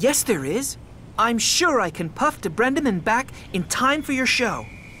 Yes, there is. I'm sure I can puff to Brendam and back in time for your show.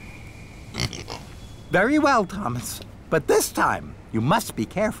 Very well, Thomas. But this time, you must be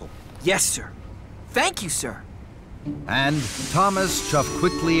careful. Yes, sir. Thank you, sir. And Thomas chuffed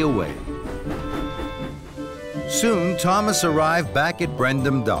quickly away. Soon, Thomas arrived back at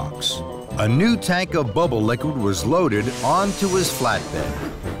Brendam Docks. A new tank of bubble liquid was loaded onto his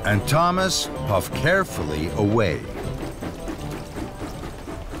flatbed, and Thomas puffed carefully away.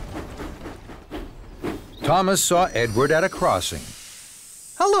 Thomas saw Edward at a crossing.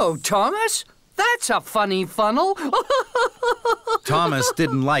 Hello, Thomas. That's a funny funnel. Thomas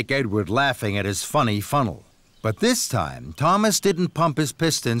didn't like Edward laughing at his funny funnel. But this time, Thomas didn't pump his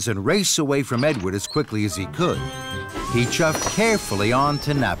pistons and race away from Edward as quickly as he could. He chuffed carefully on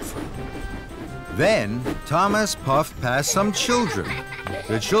to Knapford. Then, Thomas puffed past some children.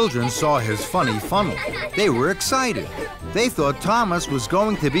 The children saw his funny funnel. They were excited. They thought Thomas was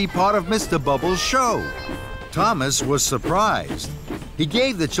going to be part of Mr. Bubble's show. Thomas was surprised. He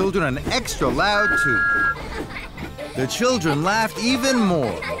gave the children an extra loud toot. The children laughed even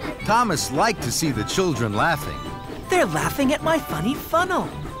more. Thomas liked to see the children laughing. They're laughing at my funny funnel.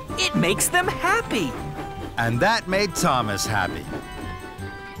 It makes them happy. And that made Thomas happy.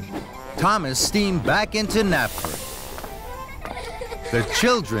 Thomas steamed back into Knapford. The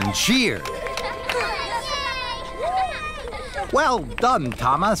children cheered. Well done,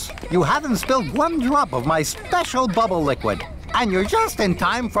 Thomas. You haven't spilled one drop of my special bubble liquid. And you're just in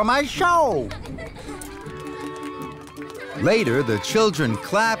time for my show. Later, the children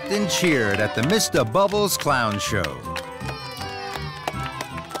clapped and cheered at the Mr. Bubbles Clown Show.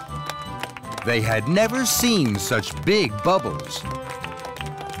 They had never seen such big bubbles.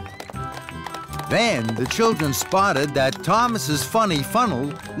 Then the children spotted that Thomas's funny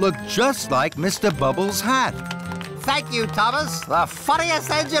funnel looked just like Mr. Bubbles' hat. Thank you, Thomas. The funniest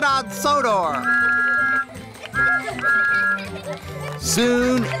engine on Sodor.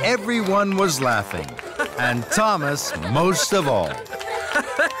 Soon, everyone was laughing, and Thomas most of all.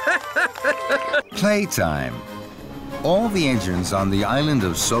 Playtime. All the engines on the island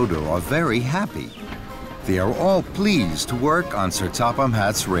of Sodor are very happy. They are all pleased to work on Sir Topham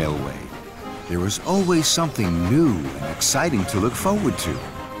Hatt's railway. There is always something new and exciting to look forward to.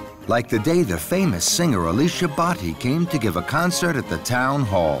 Like the day the famous singer Alicia Botti came to give a concert at the town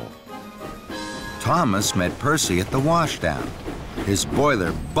hall. Thomas met Percy at the washdown. His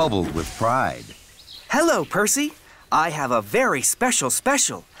boiler bubbled with pride. Hello, Percy. I have a very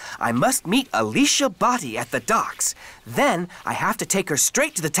special. I must meet Alicia Botti at the docks. Then I have to take her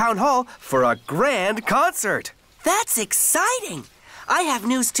straight to the town hall for a grand concert. That's exciting. I have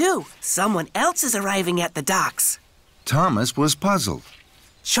news too. Someone else is arriving at the docks. Thomas was puzzled.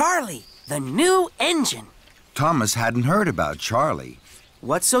 Charlie, the new engine. Thomas hadn't heard about Charlie.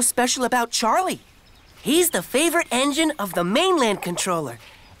 What's so special about Charlie? He's the favorite engine of the mainland controller.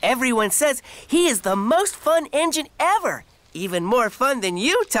 Everyone says he is the most fun engine ever. Even more fun than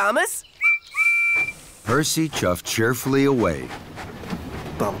you, Thomas. Percy chuffed cheerfully away.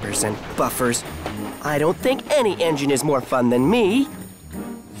 Bumpers and buffers. I don't think any engine is more fun than me.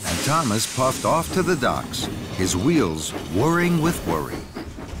 And Thomas puffed off to the docks, his wheels whirring with worry.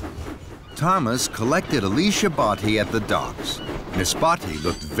 Thomas collected Alicia Botti at the docks. Miss Botti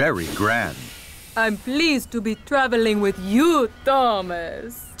looked very grand. I'm pleased to be traveling with you,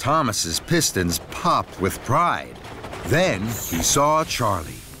 Thomas. Thomas's pistons popped with pride. Then he saw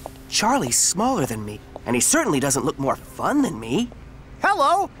Charlie. Charlie's smaller than me, and he certainly doesn't look more fun than me.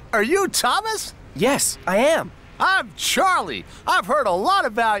 Hello, are you Thomas? Yes, I am. I'm Charlie. I've heard a lot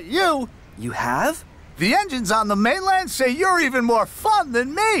about you. You have? The engines on the mainland say you're even more fun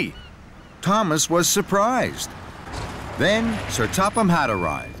than me. Thomas was surprised. Then Sir Topham Hatt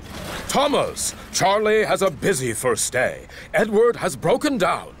arrived. Thomas, Charlie has a busy first day. Edward has broken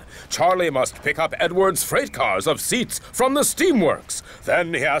down. Charlie must pick up Edward's freight cars of seats from the steamworks.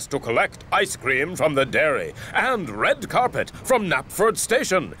 Then he has to collect ice cream from the dairy and red carpet from Knapford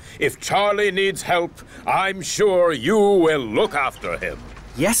Station. If Charlie needs help, I'm sure you will look after him.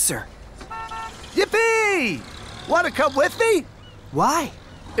 Yes, sir. Yippee! Want to come with me? Why?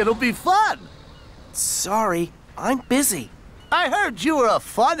 It'll be fun. Sorry, I'm busy. I heard you were a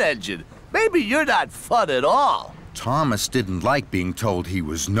fun engine. Maybe you're not fun at all. Thomas didn't like being told he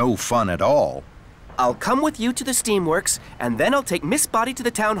was no fun at all. I'll come with you to the steamworks, and then I'll take Miss Botti to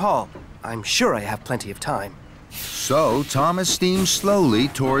the town hall. I'm sure I have plenty of time. So Thomas steamed slowly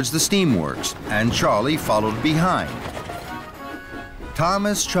towards the steamworks, and Charlie followed behind.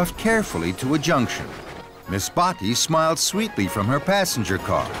 Thomas chuffed carefully to a junction. Miss Botti smiled sweetly from her passenger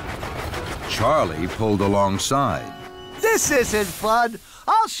car. Charlie pulled alongside. This isn't fun.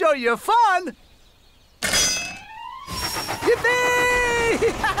 I'll show you fun.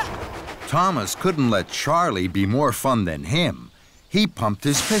 Yippee! Thomas couldn't let Charlie be more fun than him. He pumped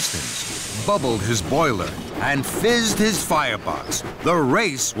his pistons, bubbled his boiler, and fizzed his firebox. The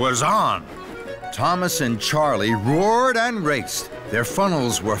race was on. Thomas and Charlie roared and raced. Their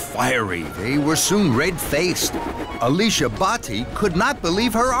funnels were fiery. They were soon red-faced. Alicia Botti could not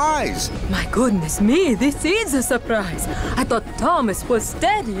believe her eyes. My goodness me, this is a surprise. I thought Thomas was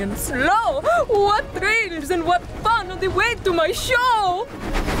steady and slow. What thrills and what fun on the way to my show!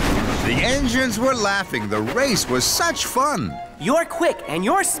 The engines were laughing. The race was such fun. You're quick and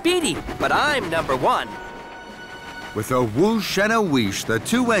you're speedy, but I'm number one. With a whoosh and a wheesh, the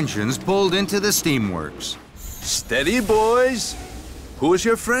two engines pulled into the steamworks. Steady, boys. Who is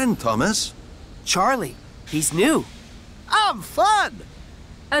your friend, Thomas? Charlie. He's new. I'm Fun.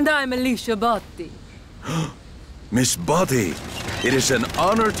 And I'm Alicia Botti. Miss Botti, it is an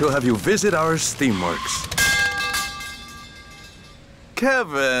honor to have you visit our steamworks.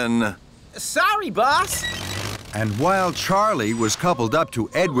 Kevin. Sorry, boss. And while Charlie was coupled up to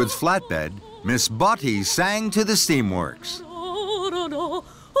Edward's flatbed, Miss Botti sang to the steamworks.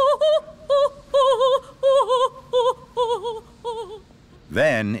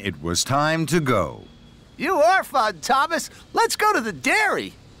 Then it was time to go. You are fun, Thomas. Let's go to the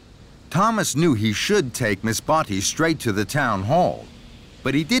dairy. Thomas knew he should take Miss Botti straight to the town hall,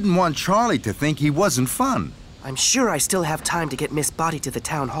 but he didn't want Charlie to think he wasn't fun. I'm sure I still have time to get Miss Botti to the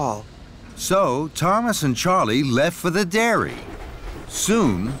town hall. So Thomas and Charlie left for the dairy.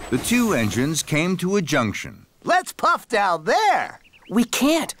 Soon, the two engines came to a junction. Let's puff down there. We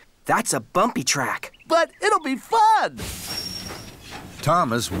can't. That's a bumpy track. But it'll be fun.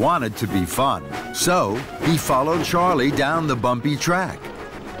 Thomas wanted to be fun, so he followed Charlie down the bumpy track.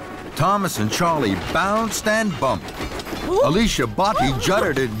 Thomas and Charlie bounced and bumped. Alicia Botti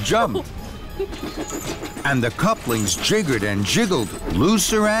juddered and jumped. And the couplings jiggered and jiggled,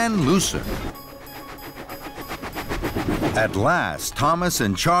 looser and looser. At last, Thomas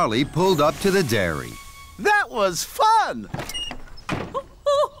and Charlie pulled up to the dairy. That was fun!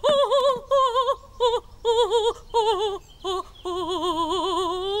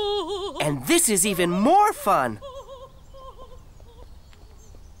 And this is even more fun.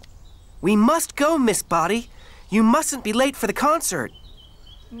 We must go, Miss Botti. You mustn't be late for the concert.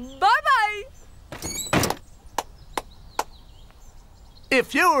 Bye-bye!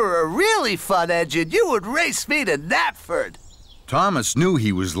 If you were a really fun engine, you would race me to Knapford. Thomas knew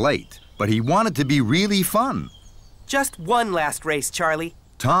he was late, but he wanted to be really fun. Just one last race, Charlie.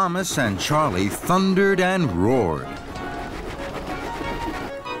 Thomas and Charlie thundered and roared.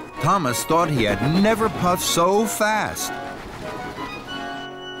 Thomas thought he had never puffed so fast.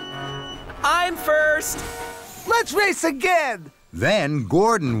 I'm first. Let's race again. Then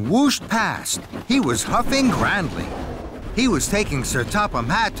Gordon whooshed past. He was huffing grandly. He was taking Sir Topham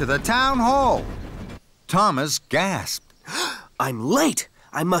Hatt to the town hall. Thomas gasped. I'm late.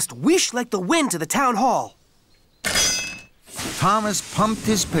 I must whoosh like the wind to the town hall. Thomas pumped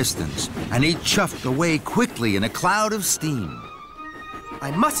his pistons, and he chuffed away quickly in a cloud of steam.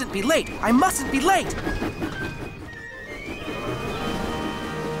 I mustn't be late. I mustn't be late.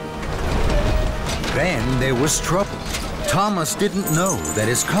 Then there was trouble. Thomas didn't know that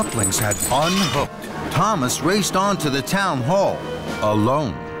his couplings had unhooked. Thomas raced on to the town hall,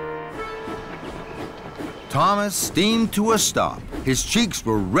 alone. Thomas steamed to a stop. His cheeks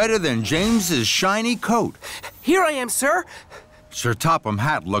were redder than James's shiny coat. Here I am, sir. Sir Topham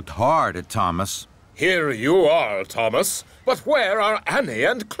Hatt looked hard at Thomas. Here you are, Thomas. But where are Annie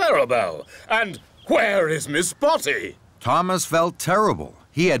and Clarabelle? And where is Miss Botti? Thomas felt terrible.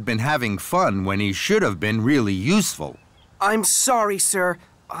 He had been having fun when he should have been really useful. I'm sorry, sir.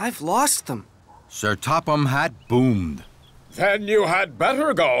 I've lost them. Sir Topham Hatt boomed. Then you had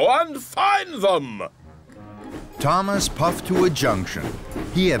better go and find them. Thomas puffed to a junction.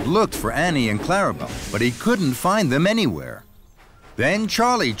 He had looked for Annie and Clarabelle, but he couldn't find them anywhere. Then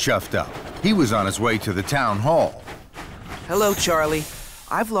Charlie chuffed up. He was on his way to the town hall. Hello, Charlie.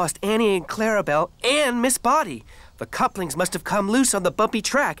 I've lost Annie and Clarabelle and Miss Botti. The couplings must have come loose on the bumpy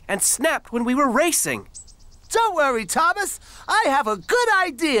track and snapped when we were racing. Don't worry, Thomas. I have a good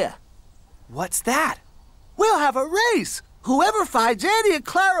idea. What's that? We'll have a race. Whoever finds Annie and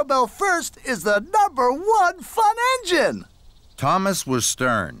Clarabelle first is the #1 fun engine. Thomas was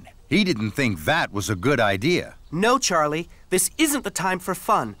stern. He didn't think that was a good idea. No, Charlie. This isn't the time for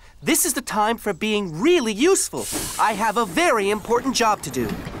fun. This is the time for being really useful. I have a very important job to do.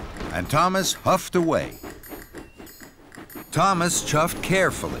 And Thomas huffed away. Thomas chuffed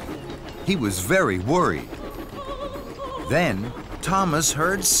carefully. He was very worried. Then Thomas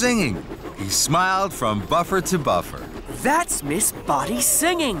heard singing. He smiled from buffer to buffer. That's Miss Botti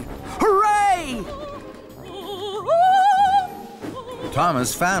singing. Hooray!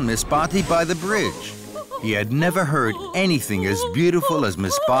 Thomas found Miss Botti by the bridge. He had never heard anything as beautiful as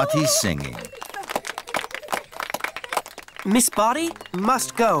Miss Botti singing. Miss Body,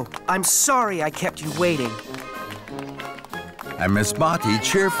 must go. I'm sorry I kept you waiting. And Miss Body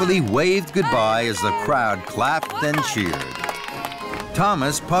cheerfully waved goodbye as the crowd clapped and cheered.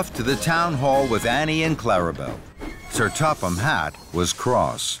 Thomas puffed to the town hall with Annie and Clarabelle. Sir Topham Hatt was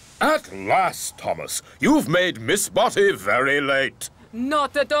cross. At last, Thomas. You've made Miss Body very late.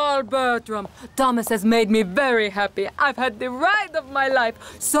 Not at all, Bertram. Thomas has made me very happy. I've had the ride of my life.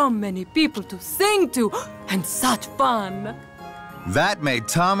 So many people to sing to, and such fun. That made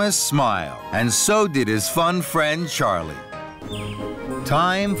Thomas smile, and so did his fun friend Charlie.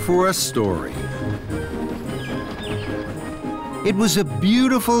 Time for a story. It was a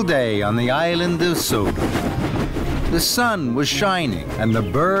beautiful day on the island of Sodor. The sun was shining, and the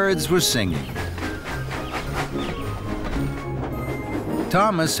birds were singing.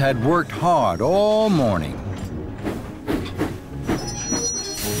 Thomas had worked hard all morning.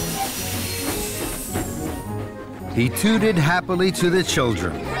 He tooted happily to the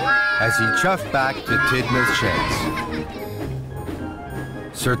children as he chuffed back to Tidmouth Sheds.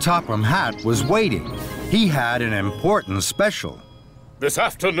 Sir Topham Hatt was waiting. He had an important special. This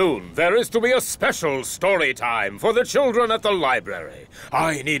afternoon, there is to be a special story time for the children at the library.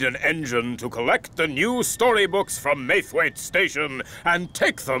 I need an engine to collect the new storybooks from Maithwaite Station and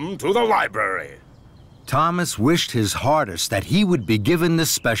take them to the library. Thomas wished his hardest that he would be given the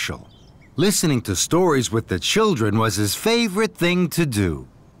special. Listening to stories with the children was his favorite thing to do.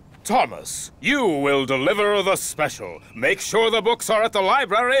 Thomas, you will deliver the special. Make sure the books are at the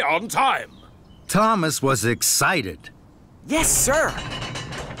library on time. Thomas was excited. Yes, sir.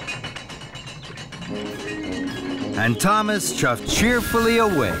 And Thomas chuffed cheerfully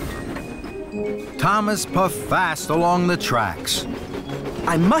away. Thomas puffed fast along the tracks.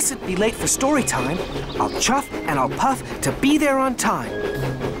 I mustn't be late for story time. I'll chuff and I'll puff to be there on time.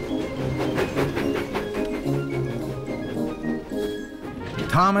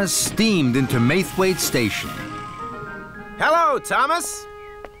 Thomas steamed into Maithwaite Station. Hello, Thomas.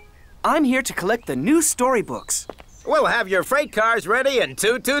 I'm here to collect the new storybooks. We'll have your freight cars ready in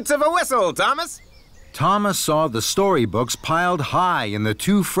 2 toots of a whistle, Thomas. Thomas saw the storybooks piled high in the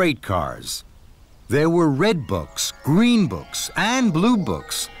 2 freight cars. There were red books, green books, and blue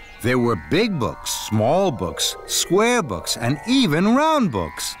books. There were big books, small books, square books, and even round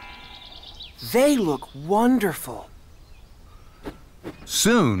books. They look wonderful.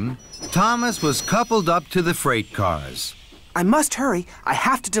 Soon, Thomas was coupled up to the freight cars. I must hurry. I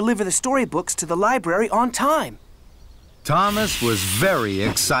have to deliver the storybooks to the library on time. Thomas was very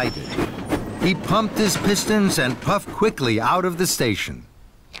excited. He pumped his pistons and puffed quickly out of the station.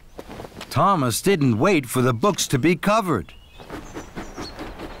 Thomas didn't wait for the books to be covered.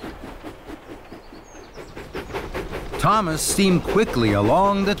 Thomas steamed quickly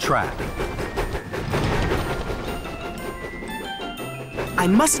along the track. I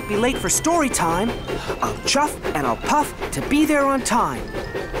mustn't be late for story time. I'll chuff and I'll puff to be there on time.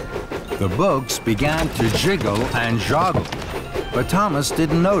 The books began to jiggle and joggle, but Thomas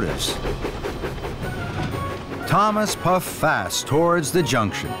didn't notice. Thomas puffed fast towards the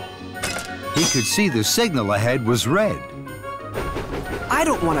junction. He could see the signal ahead was red. I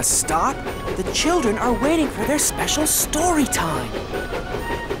don't want to stop. The children are waiting for their special story time.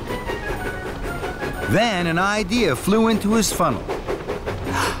 Then an idea flew into his funnel.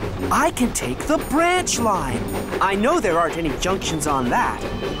 I can take the branch line. I know there aren't any junctions on that.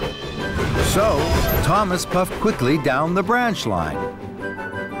 So, Thomas puffed quickly down the branch line.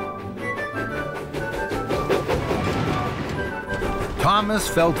 Thomas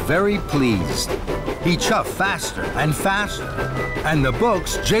felt very pleased. He chuffed faster and faster, and the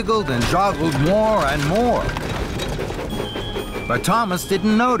books jiggled and joggled more and more. But Thomas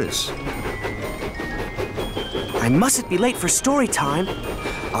didn't notice. I mustn't be late for story time.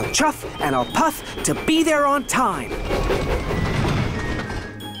 I'll chuff and I'll puff to be there on time.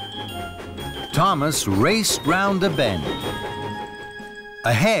 Thomas raced round a bend.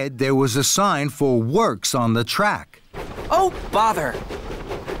 Ahead, there was a sign for works on the track. Oh, bother!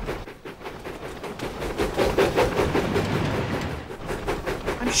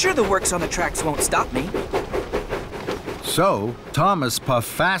 I'm sure the works on the tracks won't stop me. So, Thomas puffed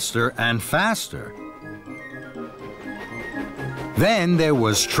faster and faster. Then there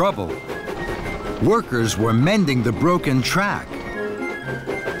was trouble. Workers were mending the broken track.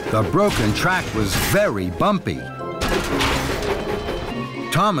 The broken track was very bumpy.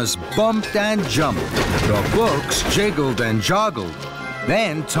 Thomas bumped and jumped. The books jiggled and joggled.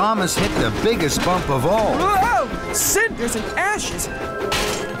 Then Thomas hit the biggest bump of all. Whoa! Cinders and ashes!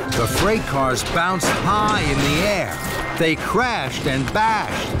 The freight cars bounced high in the air. They crashed and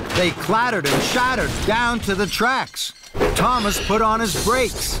bashed. They clattered and shattered down to the tracks. Thomas put on his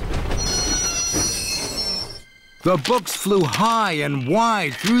brakes. The books flew high and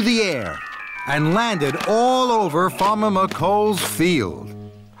wide through the air and landed all over Farmer McColl's field.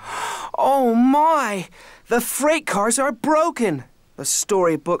 Oh my! The freight cars are broken. The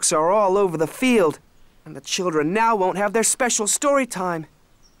storybooks are all over the field. And the children now won't have their special story time.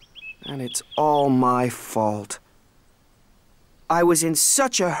 And it's all my fault. I was in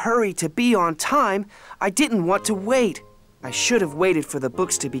such a hurry to be on time, I didn't want to wait. I should have waited for the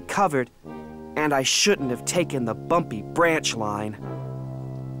books to be covered. And I shouldn't have taken the bumpy branch line.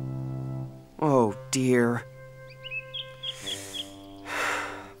 Oh, dear.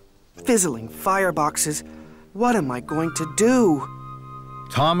 Fizzling fireboxes. What am I going to do?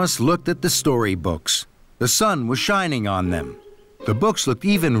 Thomas looked at the storybooks. The sun was shining on them. The books looked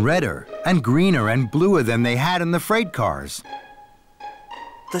even redder and greener and bluer than they had in the freight cars.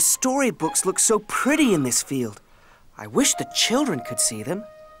 The storybooks look so pretty in this field. I wish the children could see them.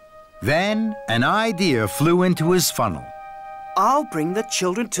 Then an idea flew into his funnel. I'll bring the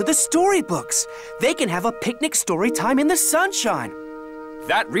children to the storybooks. They can have a picnic story time in the sunshine.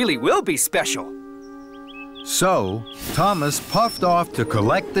 That really will be special. So, Thomas puffed off to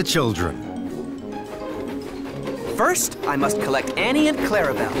collect the children. First, I must collect Annie and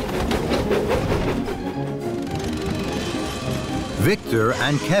Clarabelle. Victor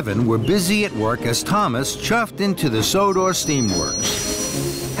and Kevin were busy at work as Thomas chuffed into the Sodor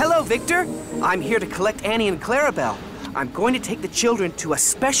steamworks. Hello, Victor. I'm here to collect Annie and Clarabelle. I'm going to take the children to a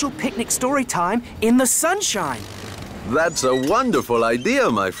special picnic story time in the sunshine. That's a wonderful idea,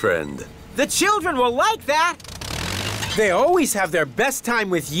 my friend. The children will like that. They always have their best time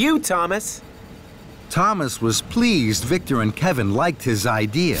with you, Thomas. Thomas was pleased Victor and Kevin liked his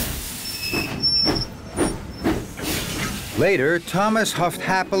idea. Later, Thomas huffed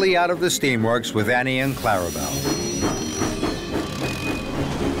happily out of the steamworks with Annie and Clarabelle.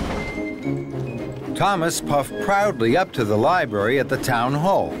 Thomas puffed proudly up to the library at the town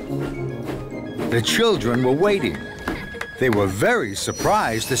hall. The children were waiting. They were very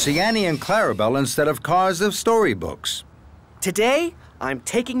surprised to see Annie and Clarabelle instead of cars of storybooks. Today, I'm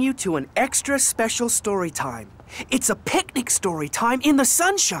taking you to an extra special story time. It's a picnic story time in the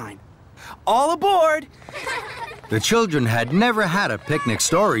sunshine. All aboard! The children had never had a picnic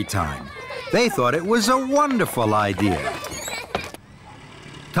story time. They thought it was a wonderful idea.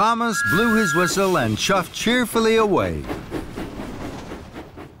 Thomas blew his whistle and chuffed cheerfully away.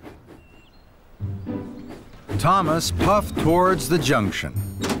 Thomas puffed towards the junction.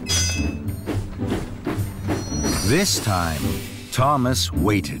 This time, Thomas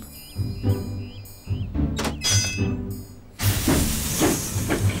waited.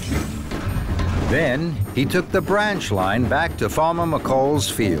 Then he took the branch line back to Farmer McColl's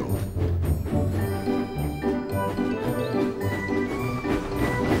field.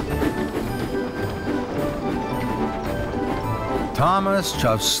 Thomas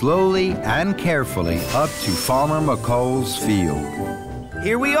chuffed slowly and carefully up to Farmer McColl's field.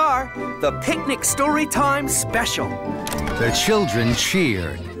 Here we are, the Picnic Story Time Special. The children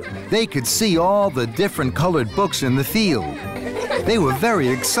cheered. They could see all the different colored books in the field. They were very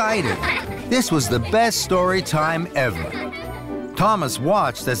excited. This was the best story time ever. Thomas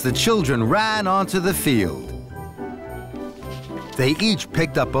watched as the children ran onto the field. They each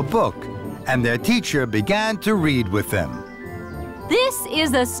picked up a book, and their teacher began to read with them. This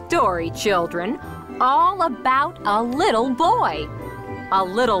is a story, children, all about a little boy. A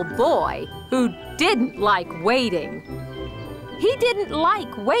little boy who didn't like waiting. He didn't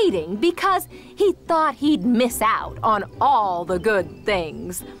like waiting because he thought he'd miss out on all the good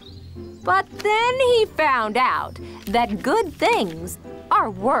things. But then he found out that good things are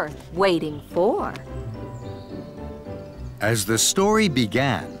worth waiting for. As the story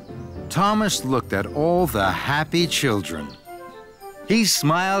began, Thomas looked at all the happy children. He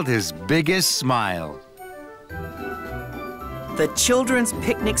smiled his biggest smile. The children's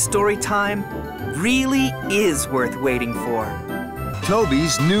picnic story time really is worth waiting for.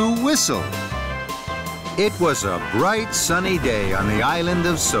 Toby's new whistle. It was a bright, sunny day on the island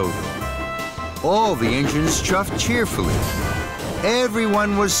of Sodor. All the engines chuffed cheerfully.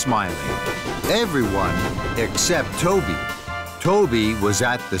 Everyone was smiling. Everyone except Toby. Toby was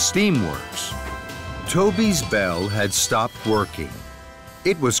at the steamworks. Toby's bell had stopped working.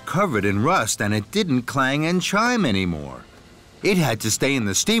 It was covered in rust and it didn't clang and chime anymore. It had to stay in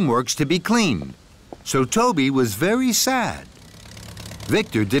the steamworks to be cleaned. So Toby was very sad.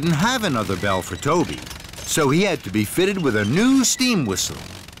 Victor didn't have another bell for Toby, so he had to be fitted with a new steam whistle.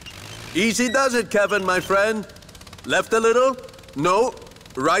 Easy does it, Kevin, my friend. Left a little? No.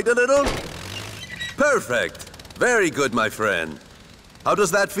 Right a little? Perfect. Very good, my friend. How does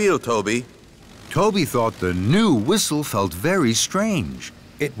that feel, Toby? Toby thought the new whistle felt very strange.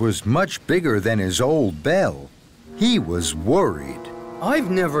 It was much bigger than his old bell. He was worried. I've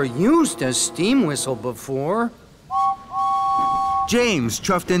never used a steam whistle before. James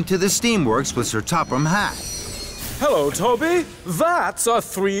chuffed into the steamworks with Sir Topham Hatt. Hello, Toby. That's a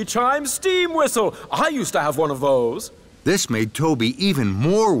 3-chime steam whistle. I used to have one of those. This made Toby even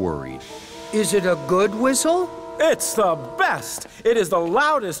more worried. Is it a good whistle? It's the best. It is the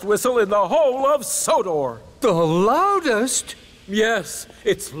loudest whistle in the whole of Sodor. The loudest? Yes,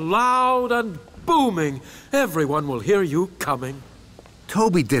 it's loud and booming. Everyone will hear you coming.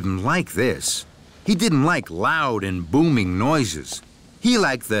 Toby didn't like this. He didn't like loud and booming noises. He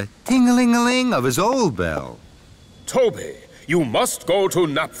liked the ting-a-ling-a-ling of his old bell. Toby, you must go to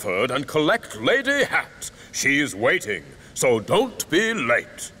Knapford and collect Lady Hatt. She's waiting, so don't be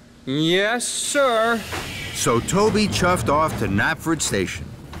late. Yes, sir. So Toby chuffed off to Knapford Station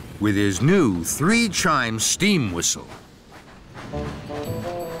with his new 3-chime steam whistle.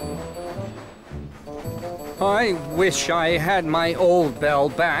 I wish I had my old bell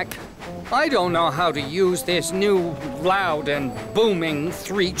back. I don't know how to use this new loud and booming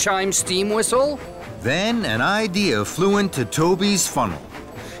 3-chime steam whistle. Then an idea flew into Toby's funnel.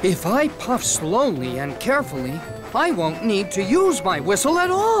 If I puff slowly and carefully, I won't need to use my whistle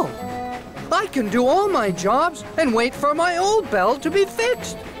at all. I can do all my jobs and wait for my old bell to be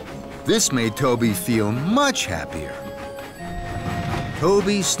fixed. This made Toby feel much happier.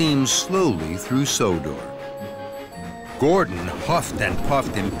 Toby steamed slowly through Sodor. Gordon huffed and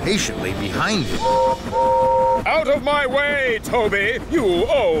puffed impatiently behind him. Out of my way, Toby, you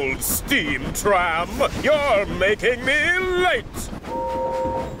old steam tram! You're making me late!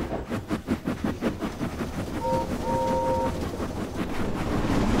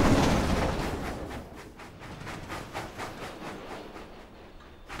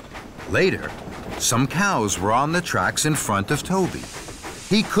 Later, some cows were on the tracks in front of Toby.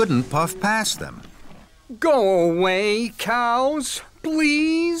 He couldn't puff past them. Go away, cows,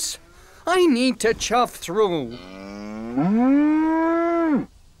 please. I need to chuff through.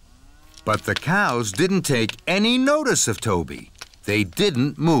 But the cows didn't take any notice of Toby. They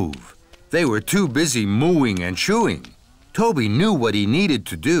didn't move. They were too busy mooing and chewing. Toby knew what he needed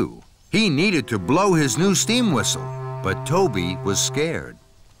to do. He needed to blow his new steam whistle, but Toby was scared.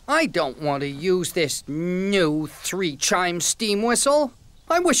 I don't want to use this new 3-chime steam whistle.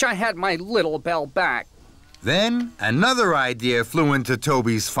 I wish I had my little bell back. Then another idea flew into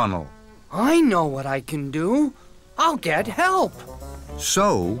Toby's funnel. I know what I can do. I'll get help.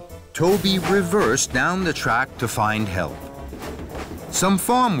 So, Toby reversed down the track to find help. Some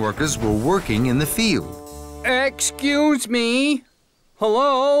farm workers were working in the field. Excuse me.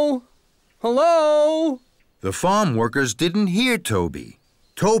 Hello? Hello? The farm workers didn't hear Toby.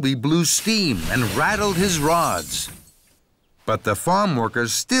 Toby blew steam and rattled his rods. But the farm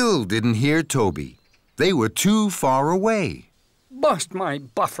workers still didn't hear Toby. They were too far away. Bust my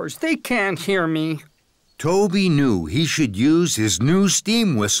buffers, they can't hear me. Toby knew he should use his new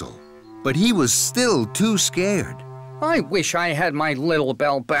steam whistle, but he was still too scared. I wish I had my little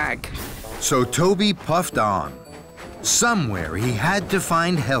bell back. So Toby puffed on. Somewhere he had to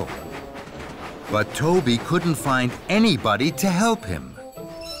find help. But Toby couldn't find anybody to help him.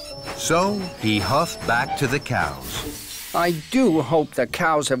 So he huffed back to the cows. I do hope the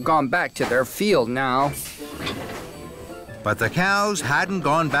cows have gone back to their field now. But the cows hadn't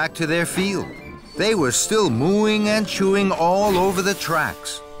gone back to their field. They were still mooing and chewing all over the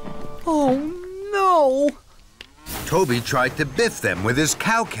tracks. Oh, no! Toby tried to biff them with his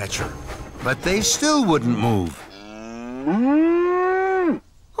cow catcher, but they still wouldn't move.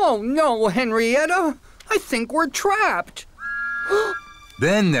 Oh, no, Henrietta! I think we're trapped.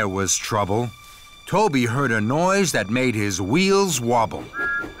 Then there was trouble. Toby heard a noise that made his wheels wobble.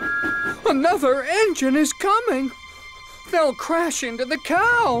 Another engine is coming. They'll crash into the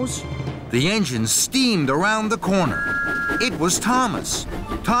cows. The engine steamed around the corner. It was Thomas.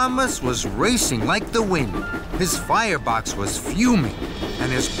 Thomas was racing like the wind. His firebox was fuming,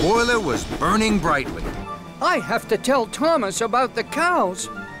 and his boiler was burning brightly. I have to tell Thomas about the cows.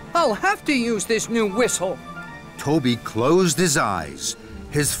 I'll have to use this new whistle. Toby closed his eyes.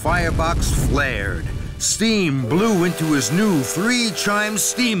 His firebox flared. Steam blew into his new 3-chime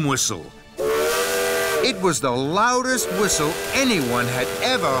steam whistle. It was the loudest whistle anyone had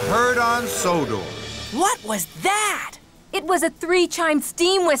ever heard on Sodor. What was that? It was a 3-chime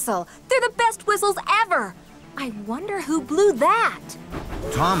steam whistle. They're the best whistles ever. I wonder who blew that.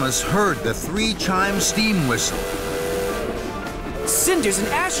 Thomas heard the 3-chime steam whistle. Cinders and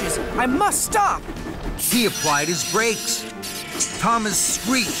ashes! I must stop! He applied his brakes. Thomas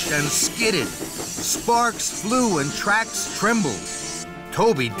screeched and skidded. Sparks flew and tracks trembled.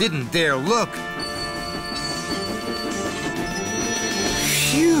 Toby didn't dare look.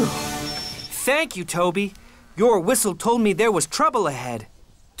 Phew! Thank you, Toby. Your whistle told me there was trouble ahead.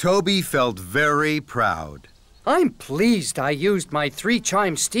 Toby felt very proud. I'm pleased I used my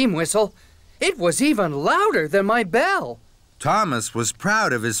 3-chime steam whistle. It was even louder than my bell. Thomas was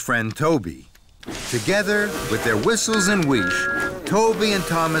proud of his friend Toby. Together, with their whistles and wish, Toby and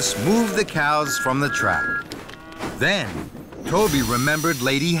Thomas moved the cows from the track. Then, Toby remembered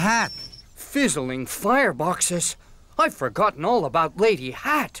Lady Hatt. Fizzling fireboxes. I've forgotten all about Lady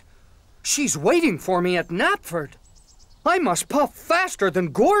Hatt. She's waiting for me at Knapford. I must puff faster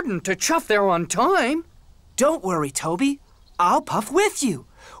than Gordon to chuff there on time. Don't worry, Toby. I'll puff with you.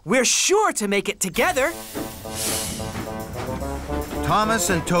 We're sure to make it together. Thomas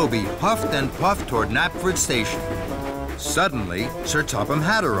and Toby huffed and puffed toward Knapford Station. Suddenly, Sir Topham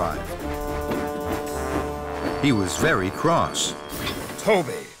had arrived. He was very cross.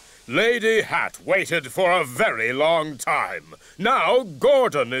 Toby, Lady Hatt waited for a very long time. Now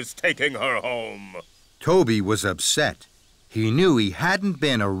Gordon is taking her home. Toby was upset. He knew he hadn't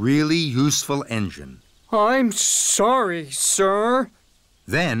been a really useful engine. I'm sorry, sir.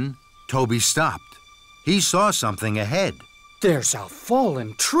 Then, Toby stopped. He saw something ahead. There's a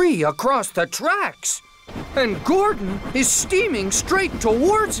fallen tree across the tracks. And Gordon is steaming straight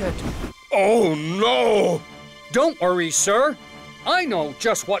towards it. Oh, no! Don't worry, sir. I know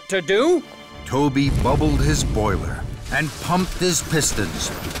just what to do. Toby bubbled his boiler and pumped his pistons.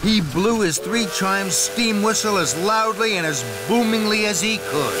 He blew his 3-chime steam whistle as loudly and as boomingly as he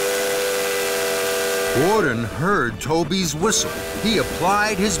could. Gordon heard Toby's whistle. He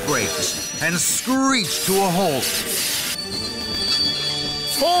applied his brakes and screeched to a halt.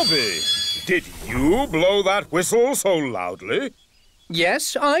 Toby, did you blow that whistle so loudly?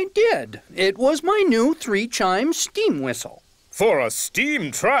 Yes, I did. It was my new 3-chime steam whistle. For a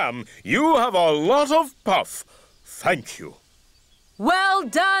steam tram, you have a lot of puff. Thank you. Well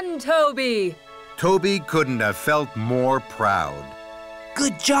done, Toby. Toby couldn't have felt more proud.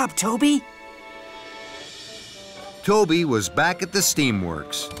 Good job, Toby. Toby was back at the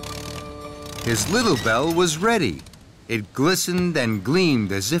steamworks. His little bell was ready. It glistened and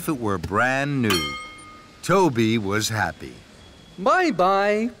gleamed as if it were brand new. Toby was happy.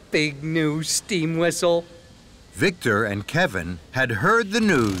 Bye-bye, big new steam whistle. Victor and Kevin had heard the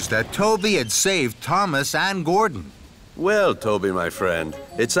news that Toby had saved Thomas and Gordon. Well, Toby, my friend,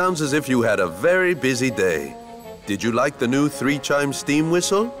 it sounds as if you had a very busy day. Did you like the new 3-chime steam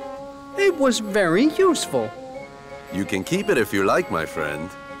whistle? It was very useful. You can keep it if you like, my friend.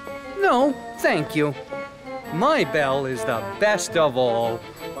 No, thank you. My bell is the best of all.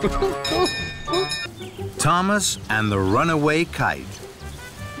 Thomas and the runaway kite.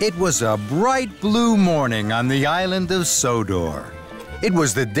 It was a bright blue morning on the island of Sodor. It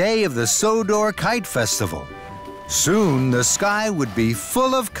was the day of the Sodor Kite Festival. Soon the sky would be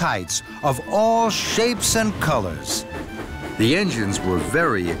full of kites of all shapes and colors. The engines were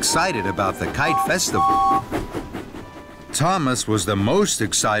very excited about the kite festival. Thomas was the most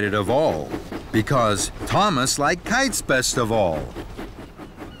excited of all, because Thomas liked kites best of all.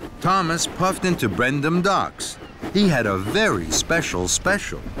 Thomas puffed into Brendam Docks. He had a very special.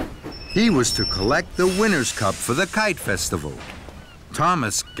 He was to collect the winner's cup for the kite festival.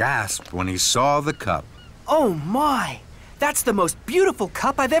 Thomas gasped when he saw the cup. Oh my! That's the most beautiful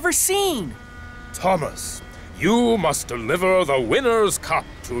cup I've ever seen! Thomas, you must deliver the winner's cup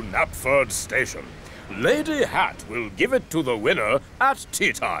to Knapford Station. Lady Hatt will give it to the winner at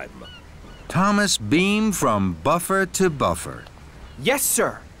tea time. Thomas beamed from buffer to buffer. Yes,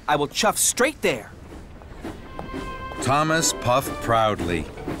 sir. I will chuff straight there. Thomas puffed proudly.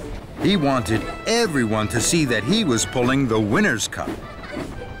 He wanted everyone to see that he was pulling the winner's cup.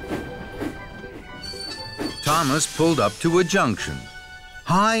 Thomas pulled up to a junction.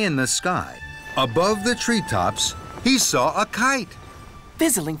 High in the sky, above the treetops, he saw a kite.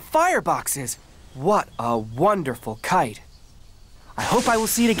 Fizzling fireboxes. What a wonderful kite. I hope I will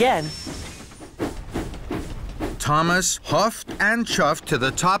see it again. Thomas huffed and chuffed to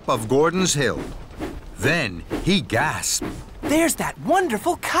the top of Gordon's Hill. Then he gasped. There's that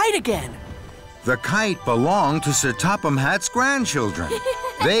wonderful kite again. The kite belonged to Sir Topham Hatt's grandchildren.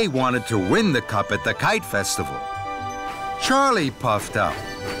 They wanted to win the cup at the kite festival. Charlie puffed up.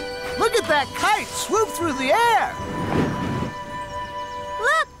 Look at that kite swoop through the air.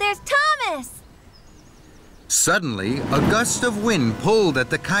 Look, there's Thomas. Suddenly, a gust of wind pulled at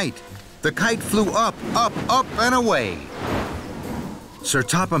the kite. The kite flew up, up, up, and away. Sir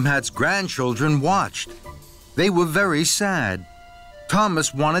Topham Hatt's grandchildren watched. They were very sad.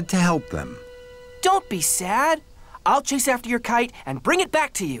 Thomas wanted to help them. Don't be sad. I'll chase after your kite and bring it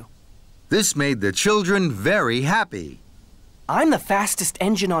back to you. This made the children very happy. I'm the fastest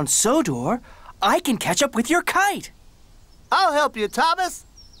engine on Sodor. I can catch up with your kite. I'll help you, Thomas.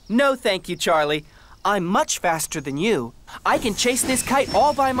 No, thank you, Charlie. I'm much faster than you. I can chase this kite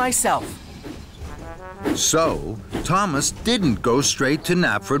all by myself. So, Thomas didn't go straight to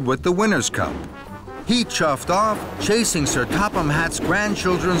Knapford with the Winner's Cup. He chuffed off, chasing Sir Topham Hatt's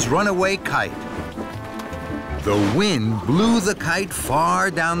grandchildren's runaway kite. The wind blew the kite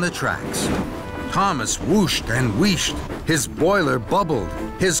far down the tracks. Thomas whooshed and wheeshed. His boiler bubbled.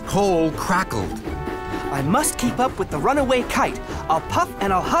 His coal crackled. I must keep up with the runaway kite. I'll puff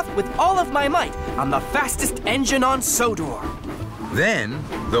and I'll huff with all of my might. I'm the fastest engine on Sodor. Then,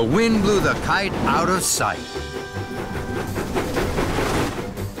 the wind blew the kite out of sight.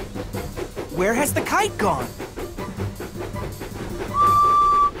 Where has the kite gone?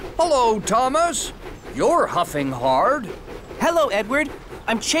 Hello, Thomas. You're huffing hard. Hello, Edward.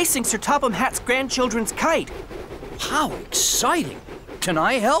 I'm chasing Sir Topham Hatt's grandchildren's kite. How exciting. Can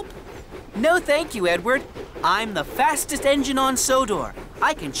I help? No, thank you, Edward. I'm the fastest engine on Sodor.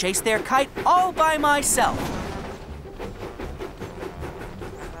 I can chase their kite all by myself.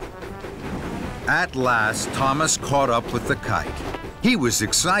 At last, Thomas caught up with the kite. He was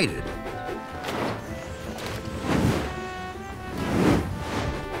excited.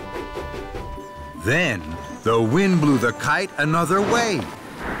 Then, the wind blew the kite another way.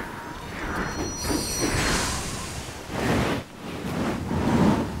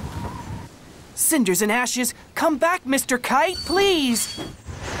 Cinders and ashes, come back, Mr. Kite, please.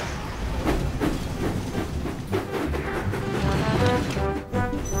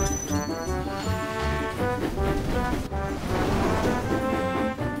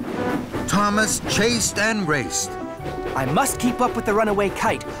 Thomas chased and raced. I must keep up with the runaway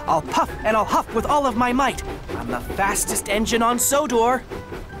kite. I'll puff and I'll huff with all of my might. I'm the fastest engine on Sodor.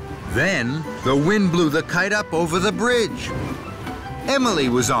 Then, the wind blew the kite up over the bridge. Emily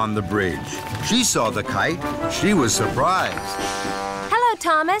was on the bridge. She saw the kite. She was surprised. Hello,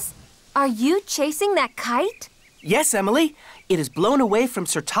 Thomas. Are you chasing that kite? Yes, Emily. It is blown away from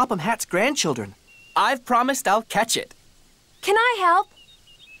Sir Topham Hatt's grandchildren. I've promised I'll catch it. Can I help?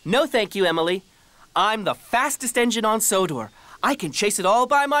 No, thank you, Emily. I'm the fastest engine on Sodor. I can chase it all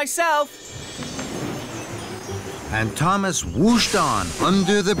by myself. And Thomas whooshed on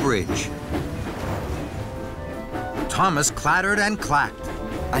under the bridge. Thomas clattered and clacked.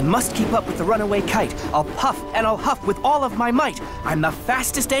 I must keep up with the runaway kite. I'll puff and I'll huff with all of my might. I'm the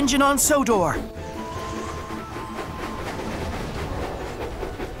fastest engine on Sodor.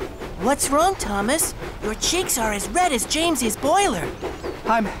 What's wrong, Thomas? Your cheeks are as red as James's boiler.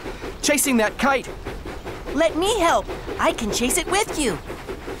 I'm chasing that kite. Let me help. I can chase it with you.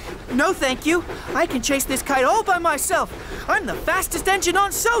 No, thank you. I can chase this kite all by myself. I'm the fastest engine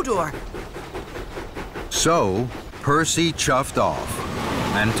on Sodor. So, Percy chuffed off,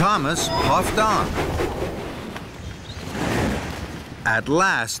 and Thomas puffed on. At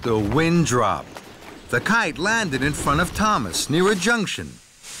last, the wind dropped. The kite landed in front of Thomas near a junction.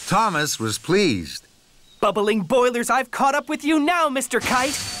 Thomas was pleased. Bubbling boilers, I've caught up with you now, Mr.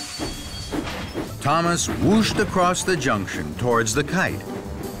 Kite. Thomas whooshed across the junction towards the kite.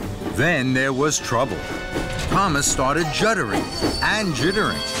 Then there was trouble. Thomas started juddering and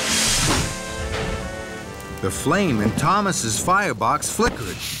jittering. The flame in Thomas's firebox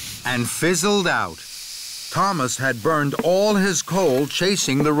flickered and fizzled out. Thomas had burned all his coal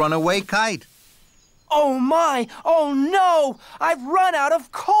chasing the runaway kite. Oh my! Oh no! I've run out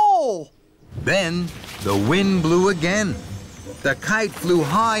of coal! Then the wind blew again. The kite flew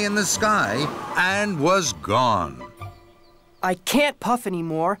high in the sky and was gone. I can't puff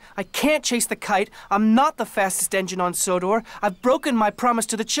anymore. I can't chase the kite. I'm not the fastest engine on Sodor. I've broken my promise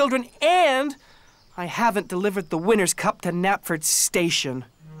to the children, and I haven't delivered the Winner's Cup to Knapford Station.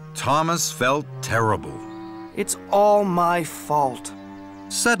 Thomas felt terrible. It's all my fault.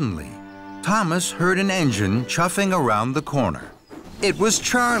 Suddenly, Thomas heard an engine chuffing around the corner. It was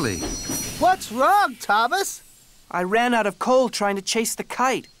Charlie. What's wrong, Thomas? I ran out of coal trying to chase the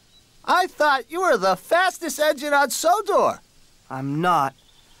kite. I thought you were the fastest engine on Sodor. I'm not.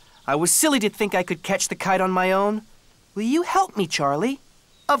 I was silly to think I could catch the kite on my own. Will you help me, Charlie?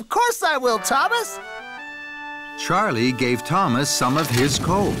 Of course I will, Thomas. Charlie gave Thomas some of his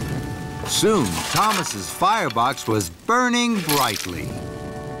coal. Soon, Thomas's firebox was burning brightly.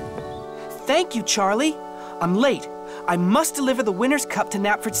 Thank you, Charlie. I'm late. I must deliver the Winner's Cup to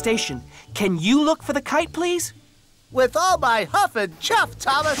Knapford Station. Can you look for the kite, please? with all my huff and chuff,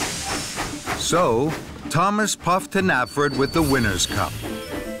 Thomas. So, Thomas puffed to Knapford with the winner's cup.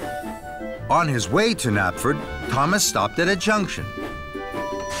 On his way to Knapford, Thomas stopped at a junction.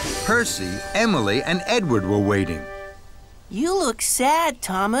 Percy, Emily, and Edward were waiting. You look sad,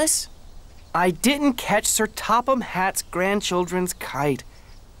 Thomas. I didn't catch Sir Topham Hatt's grandchildren's kite.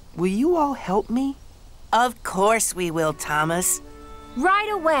 Will you all help me? Of course we will, Thomas. Right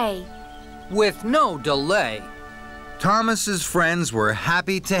away. With no delay. Thomas's friends were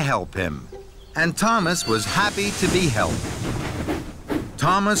happy to help him, and Thomas was happy to be helped.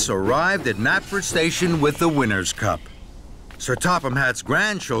 Thomas arrived at Knapford Station with the winner's cup. Sir Topham Hatt's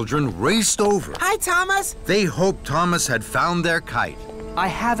grandchildren raced over. Hi, Thomas. They hoped Thomas had found their kite. I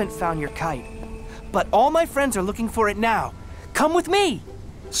haven't found your kite, but all my friends are looking for it now. Come with me.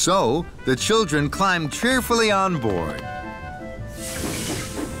 So, the children climbed cheerfully on board.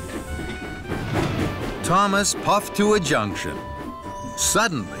 Thomas puffed to a junction.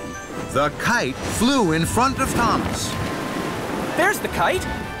 Suddenly, the kite flew in front of Thomas. There's the kite.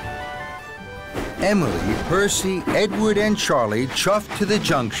 Emily, Percy, Edward, and Charlie chuffed to the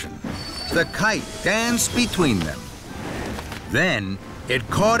junction. The kite danced between them. Then, it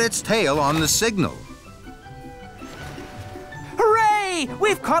caught its tail on the signal. Hooray!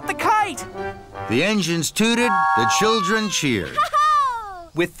 We've caught the kite! The engines tooted, the children cheered.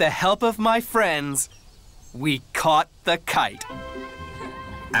 With the help of my friends, we caught the kite.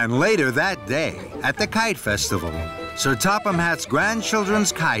 And later that day, at the Kite Festival, Sir Topham Hatt's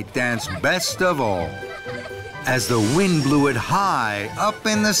grandchildren's kite danced best of all, as the wind blew it high up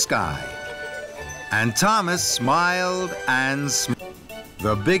in the sky. And Thomas smiled and smiled.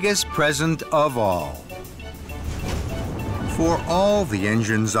 The biggest present of all. For all the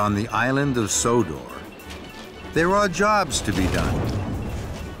engines on the island of Sodor, there are jobs to be done,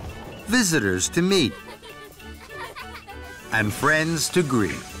 visitors to meet, and friends to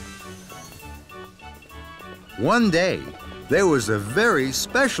greet. One day, there was a very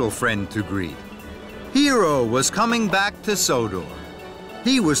special friend to greet. Hero was coming back to Sodor.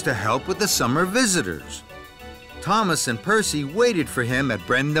 He was to help with the summer visitors. Thomas and Percy waited for him at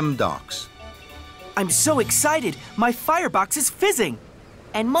Brendam Docks. I'm so excited. My firebox is fizzing.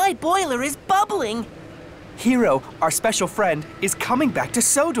 And my boiler is bubbling. Hero, our special friend, is coming back to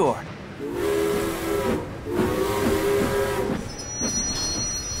Sodor.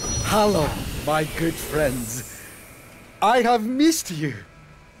 Hello, my good friends. I have missed you.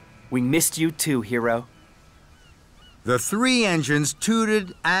 We missed you too, Hero. The three engines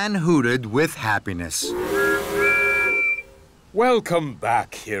tooted and hooted with happiness. Welcome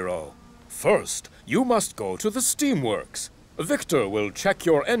back, Hero. First, you must go to the steamworks. Victor will check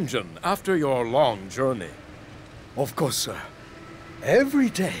your engine after your long journey. Of course, sir. Every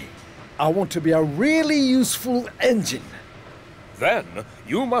day, I want to be a really useful engine. Then,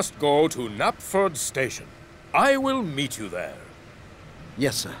 you must go to Knapford Station. I will meet you there.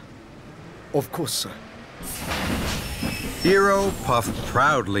 Yes, sir. Of course, sir. Hero puffed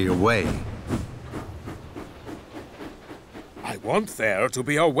proudly away. I want there to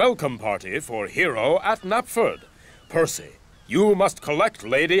be a welcome party for Hero at Knapford. Percy, you must collect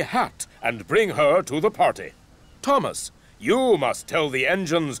Lady Hatt and bring her to the party. Thomas, you must tell the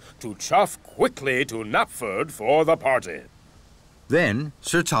engines to chuff quickly to Knapford for the party. Then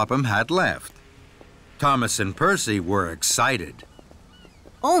Sir Topham Hatt left. Thomas and Percy were excited.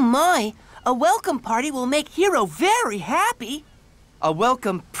 Oh my! A welcome party will make Hero very happy. A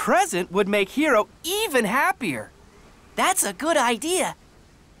welcome present would make Hero even happier. That's a good idea.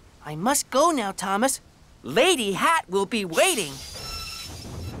 I must go now, Thomas. Lady Hatt will be waiting.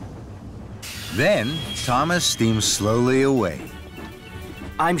 Then Thomas steamed slowly away.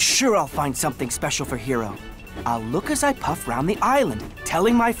 I'm sure I'll find something special for Hero. I'll look as I puff round the island,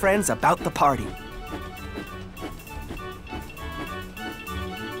 telling my friends about the party.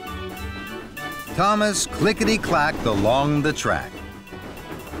 Thomas clickety-clacked along the track.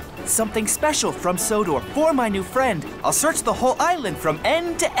 Something special from Sodor for my new friend. I'll search the whole island from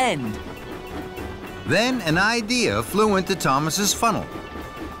end to end. Then an idea flew into Thomas's funnel.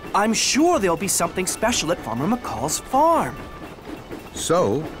 I'm sure there'll be something special at Farmer McCall's farm.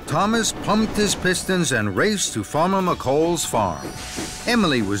 So, Thomas pumped his pistons and raced to Farmer McCall's farm.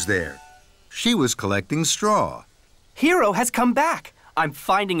 Emily was there. She was collecting straw. Hero has come back. I'm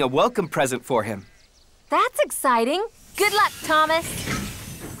finding a welcome present for him. That's exciting. Good luck, Thomas.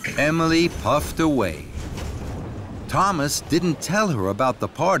 Emily puffed away. Thomas didn't tell her about the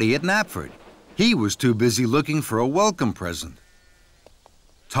party at Knapford. He was too busy looking for a welcome present.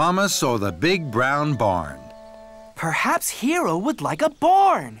 Thomas saw the big brown barn. Perhaps Hero would like a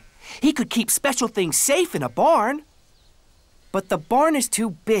barn. He could keep special things safe in a barn. but the barn is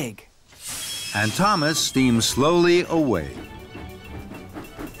too big. And Thomas steamed slowly away.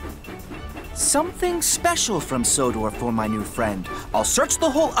 Something special from Sodor for my new friend. I'll search the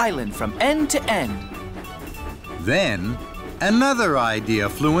whole island from end to end. Then, another idea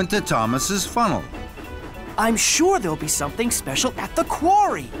flew into Thomas's funnel. I'm sure there'll be something special at the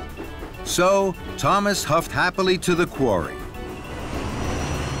quarry. So, Thomas huffed happily to the quarry.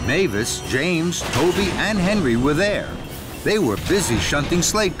 Mavis, James, Toby, and Henry were there. They were busy shunting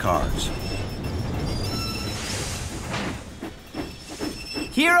slate cars.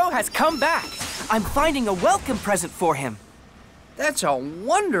 Hero has come back. I'm finding a welcome present for him. That's a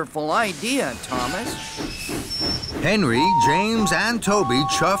wonderful idea, Thomas. Henry, James, and Toby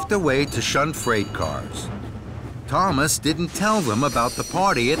chuffed away to shunt freight cars. Thomas didn't tell them about the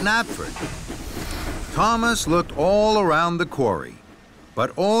party at Knapford. Thomas looked all around the quarry,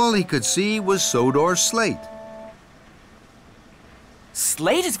 but all he could see was Sodor's slate.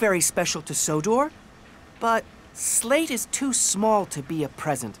 Slate is very special to Sodor, but slate is too small to be a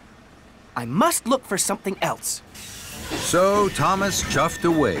present. I must look for something else. So Thomas chuffed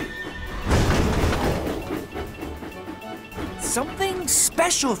away. Something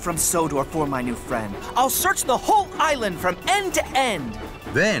special from Sodor for my new friend. I'll search the whole island from end to end.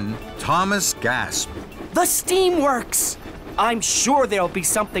 Then Thomas gasped. The steamworks! I'm sure there'll be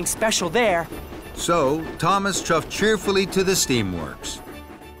something special there. So Thomas chuffed cheerfully to the steamworks.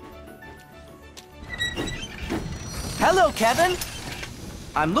 Hello, Kevin.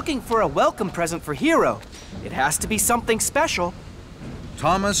 I'm looking for a welcome present for Hero. It has to be something special.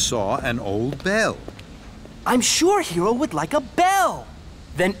 Thomas saw an old bell. I'm sure Hero would like a bell.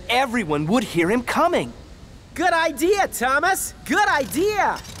 Then everyone would hear him coming. Good idea, Thomas. Good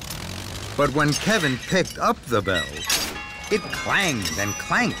idea. But when Kevin picked up the bell, it clanged and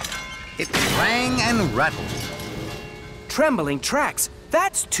clanked. It rang and rattled. Trembling tracks.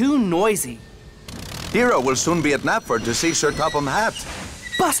 That's too noisy. Hero will soon be at Knapford to see Sir Topham Hatt.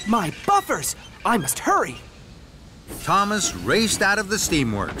 Bust my buffers! I must hurry. Thomas raced out of the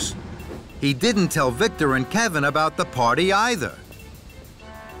steamworks. He didn't tell Victor and Kevin about the party either.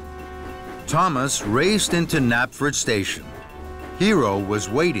 Thomas raced into Knapford Station. Hero was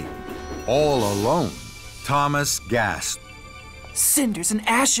waiting, all alone. Thomas gasped. Cinders and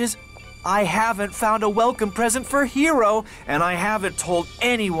ashes. I haven't found a welcome present for Hero, and I haven't told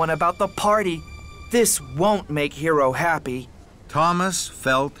anyone about the party. This won't make Hero happy. Thomas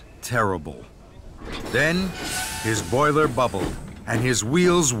felt terrible. Then his boiler bubbled and his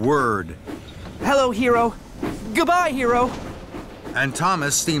wheels whirred. Hello, Hero. Goodbye, Hero. And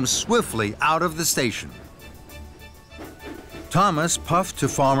Thomas steamed swiftly out of the station. Thomas puffed to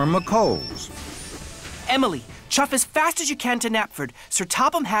Farmer McColl's. Emily, chuff as fast as you can to Knapford. Sir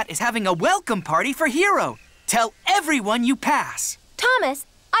Topham Hatt is having a welcome party for Hero. Tell everyone you pass. Thomas,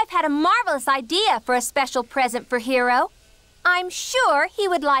 I've had a marvelous idea for a special present for Hero. I'm sure he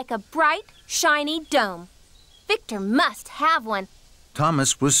would like a bright, shiny dome. Victor must have one.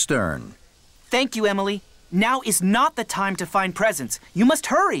 Thomas was stern. Thank you, Emily. Now is not the time to find presents. You must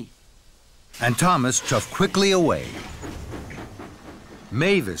hurry. And Thomas chuffed quickly away.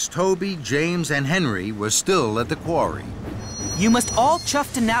 Mavis, Toby, James, and Henry were still at the quarry. You must all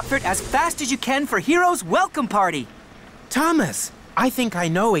chuff to Knapford as fast as you can for Hero's welcome party. Thomas, I think I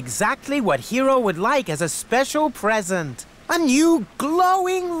know exactly what Hero would like as a special present. A new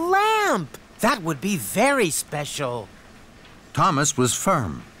glowing lamp! That would be very special. Thomas was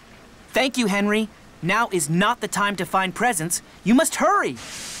firm. Thank you, Henry. Now is not the time to find presents. You must hurry.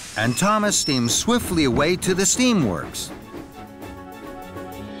 And Thomas steamed swiftly away to the steamworks.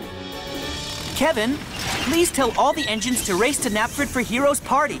 Kevin, please tell all the engines to race to Knapford for Hero's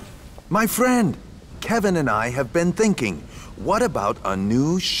party. My friend, Kevin and I have been thinking, what about a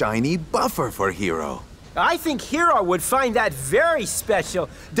new shiny buffer for Hero? I think Hero would find that very special.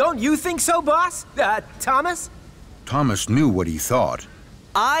 Don't you think so, boss? Thomas? Thomas knew what he thought.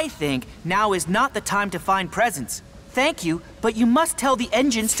 I think now is not the time to find presents. Thank you, but you must tell the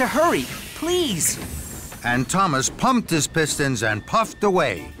engines to hurry, please. And Thomas pumped his pistons and puffed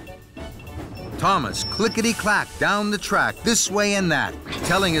away. Thomas clickety-clacked down the track this way and that,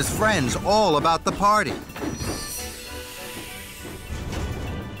 telling his friends all about the party.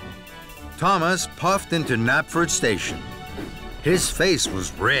 Thomas puffed into Knapford Station. His face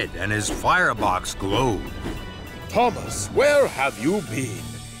was red and his firebox glowed. Thomas, where have you been?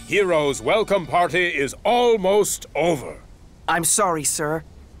 Hero's welcome party is almost over. I'm sorry, sir.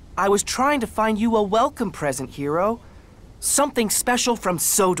 I was trying to find you a welcome present, Hero. Something special from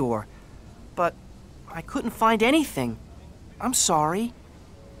Sodor. But I couldn't find anything. I'm sorry.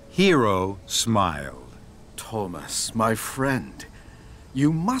 Hero smiled. Thomas, my friend.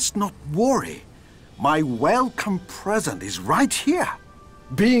 You must not worry. My welcome present is right here.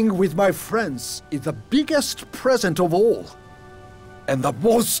 Being with my friends is the biggest present of all. And the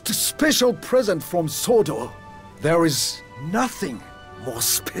most special present from Sodor. There is nothing more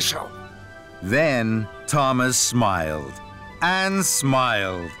special. Then Thomas smiled and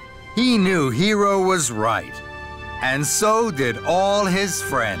smiled. He knew Hero was right. And so did all his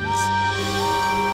friends.